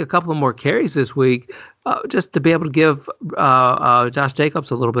getting a couple of more carries this week, just to be able to give Josh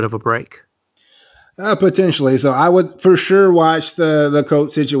Jacobs a little bit of a break. Potentially. So I would for sure watch the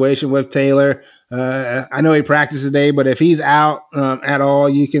coach situation with Taylor. I know he practiced today, but if he's out at all,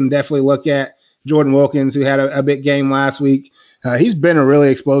 you can definitely look at Jordan Wilkins, who had a big game last week. He's been a really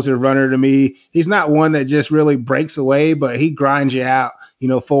explosive runner to me. He's not one that just really breaks away, but he grinds you out,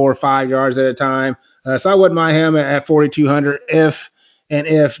 4 or 5 yards at a time. So I wouldn't mind him at 4,200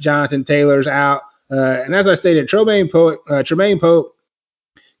 if Jonathan Taylor's out. And as I stated, Tremaine Pope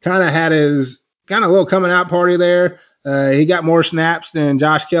kind of had his kind of little coming out party there. He got more snaps than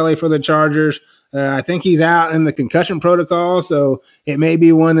Josh Kelly for the Chargers. I think he's out in the concussion protocol, so it may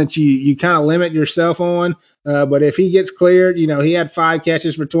be one that you kind of limit yourself on. But if he gets cleared, he had 5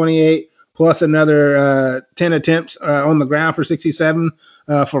 catches for 28 plus another 10 attempts on the ground for 67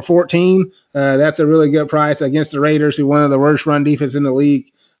 for 14. That's a really good price against the Raiders, who one of the worst run defense in the league.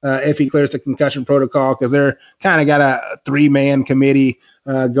 If he clears the concussion protocol, because they're kind of got a 3-man committee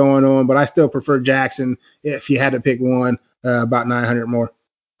going on. But I still prefer Jackson if you had to pick one, about 900 more.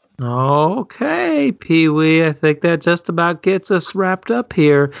 Okay, Pee Wee, I think that just about gets us wrapped up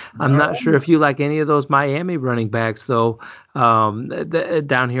here. I'm not sure if you like any of those Miami running backs, though,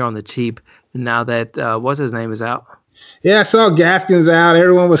 down here on the cheap, now that, what's his name is out. Yeah, I saw Gaskins out.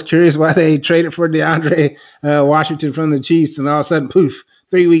 Everyone was curious why they traded for DeAndre Washington from the Chiefs, and all of a sudden, poof,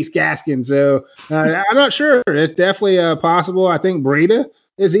 3 weeks Gaskins. So I'm not sure. It's definitely possible. I think Breida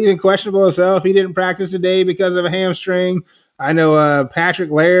is even questionable himself. He didn't practice today because of a hamstring. I know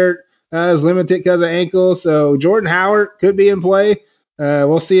Patrick Laird is limited because of ankle. So Jordan Howard could be in play.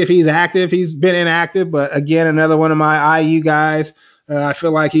 We'll see if he's active. He's been inactive, but again, another one of my IU guys. I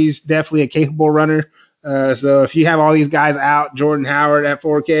feel like he's definitely a capable runner. So if you have all these guys out, Jordan Howard at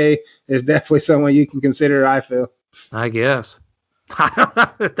 4K is definitely someone you can consider, I feel. I guess. I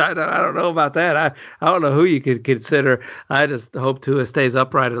don't know about that. I don't know who you could consider. I just hope Tua stays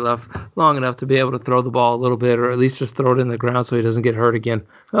upright long enough to be able to throw the ball a little bit, or at least just throw it in the ground so he doesn't get hurt again.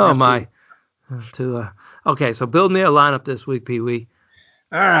 Oh, my. Tua. Okay, so build me a lineup this week, Pee Wee.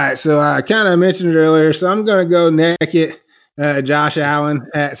 All right, so I kind of mentioned it earlier, so I'm going to go naked Josh Allen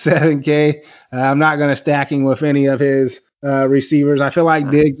at 7K. I'm not going to stack him with any of his receivers. I feel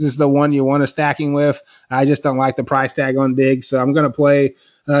like Diggs is the one you want to stack him with. I just don't like the price tag on Diggs, so I'm going to play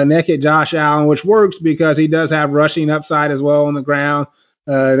naked Josh Allen, which works because he does have rushing upside as well on the ground.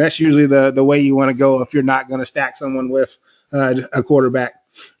 That's usually the way you want to go if you're not going to stack someone with a quarterback.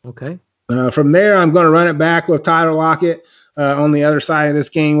 Okay. From there, I'm going to run it back with Tyler Lockett on the other side of this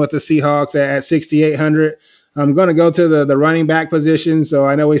game with the Seahawks at 6,800. I'm going to go to the running back position. So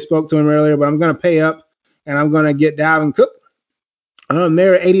I know we spoke to him earlier, but I'm going to pay up and I'm going to get Dalvin Cook.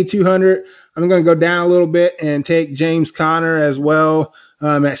 There at 8,200. I'm going to go down a little bit and take James Conner as well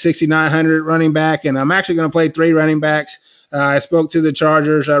at 6,900 running back. And I'm actually going to play 3 running backs. I spoke to the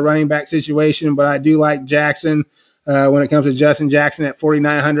Chargers running back situation, but I do like Jackson when it comes to Justin Jackson at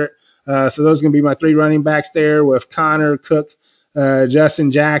 4,900. So those are going to be my 3 running backs there with Conner, Cook,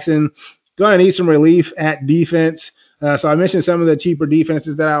 Justin Jackson. Going to need some relief at defense. So I mentioned some of the cheaper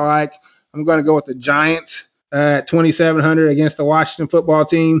defenses that I like. I'm going to go with the Giants at 2,700 against the Washington football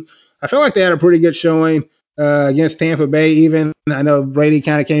team. I feel like they had a pretty good showing against Tampa Bay even. I know Brady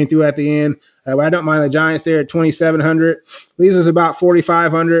kind of came through at the end, but I don't mind the Giants there at 2,700. Leaves us about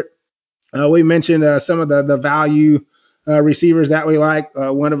 4,500. We mentioned some of the value receivers that we like,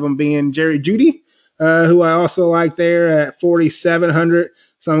 one of them being Jerry Jeudy, who I also like there at 4,700.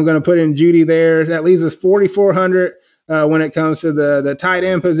 So I'm going to put in Jeudy there. That leaves us 4,400 when it comes to the tight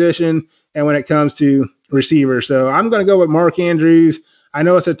end position and when it comes to receivers. So I'm going to go with Mark Andrews. I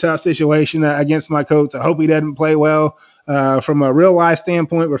know it's a tough situation against my coach. I hope he doesn't play well from a real life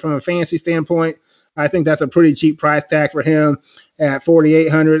standpoint, but from a fantasy standpoint, I think that's a pretty cheap price tag for him at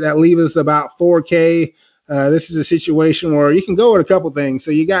 4,800. That leaves us about 4K. This is a situation where you can go with a couple things.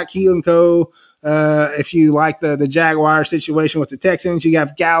 So you got Keelan Cole. If you like the Jaguar situation with the Texans, you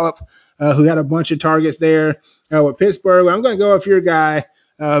got Gallup, who had a bunch of targets there with Pittsburgh. I'm going to go with your guy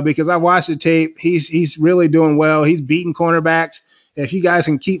because I watched the tape. He's really doing well. He's beating cornerbacks. If you guys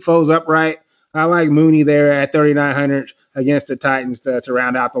can keep foes upright, I like Mooney there at 3,900 against the Titans to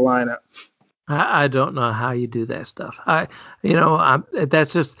round out the lineup. I don't know how you do that stuff.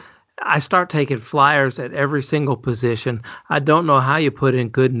 That's just, I start taking flyers at every single position. I don't know how you put in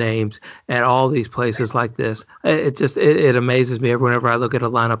good names at all these places like this. It amazes me whenever I look at a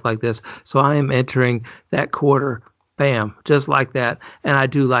lineup like this. So I am entering that quarter, bam, just like that. And I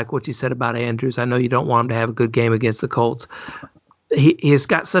do like what you said about Andrews. I know you don't want him to have a good game against the Colts. He's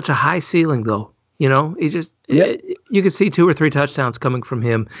got such a high ceiling, though. You can see 2 or 3 touchdowns coming from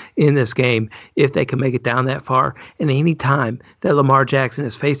him in this game if they can make it down that far. And any time that Lamar Jackson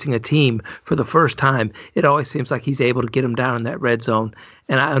is facing a team for the first time, it always seems like he's able to get him down in that red zone.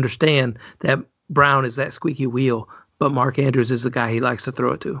 And I understand that Brown is that squeaky wheel, but Mark Andrews is the guy he likes to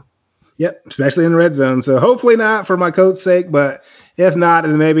throw it to. Yep, especially in the red zone. So hopefully not for my coach's sake, but if not,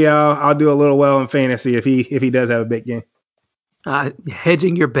 then maybe I'll do a little well in fantasy if he does have a big game.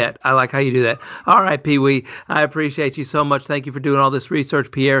 Hedging your bet. I like how you do that. All right, Pee Wee. I appreciate you so much. Thank you for doing all this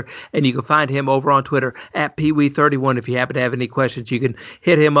research, Pierre. And you can find him over on Twitter at PeeWee31. If you happen to have any questions, you can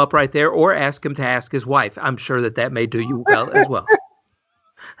hit him up right there or ask him to ask his wife. I'm sure that may do you well as well.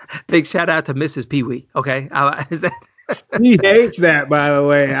 Big shout out to Mrs. Pee Wee. Okay. Is that. She hates that, by the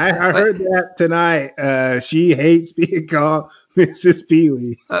way. I heard that tonight. She hates being called Mrs.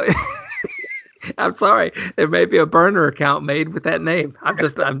 Peewee. I'm sorry. There may be a burner account made with that name.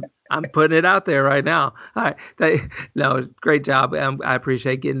 I'm putting it out there right now. All right. No, great job. I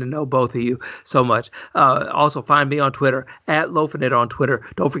appreciate getting to know both of you so much. Also, find me on Twitter at Lofinit on Twitter.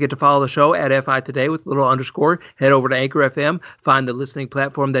 Don't forget to follow the show at FI Today with a little underscore. Head over to Anchor FM. Find the listening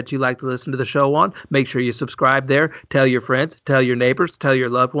platform that you like to listen to the show on. Make sure you subscribe there. Tell your friends, tell your neighbors, tell your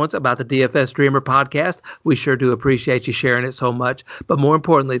loved ones about the DFS Dreamer podcast. We sure do appreciate you sharing it so much. But more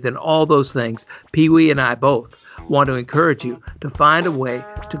importantly than all those things, Pee Wee and I both want to encourage you to find a way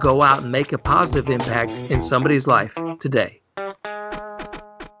to go out and make a positive impact in somebody's life today.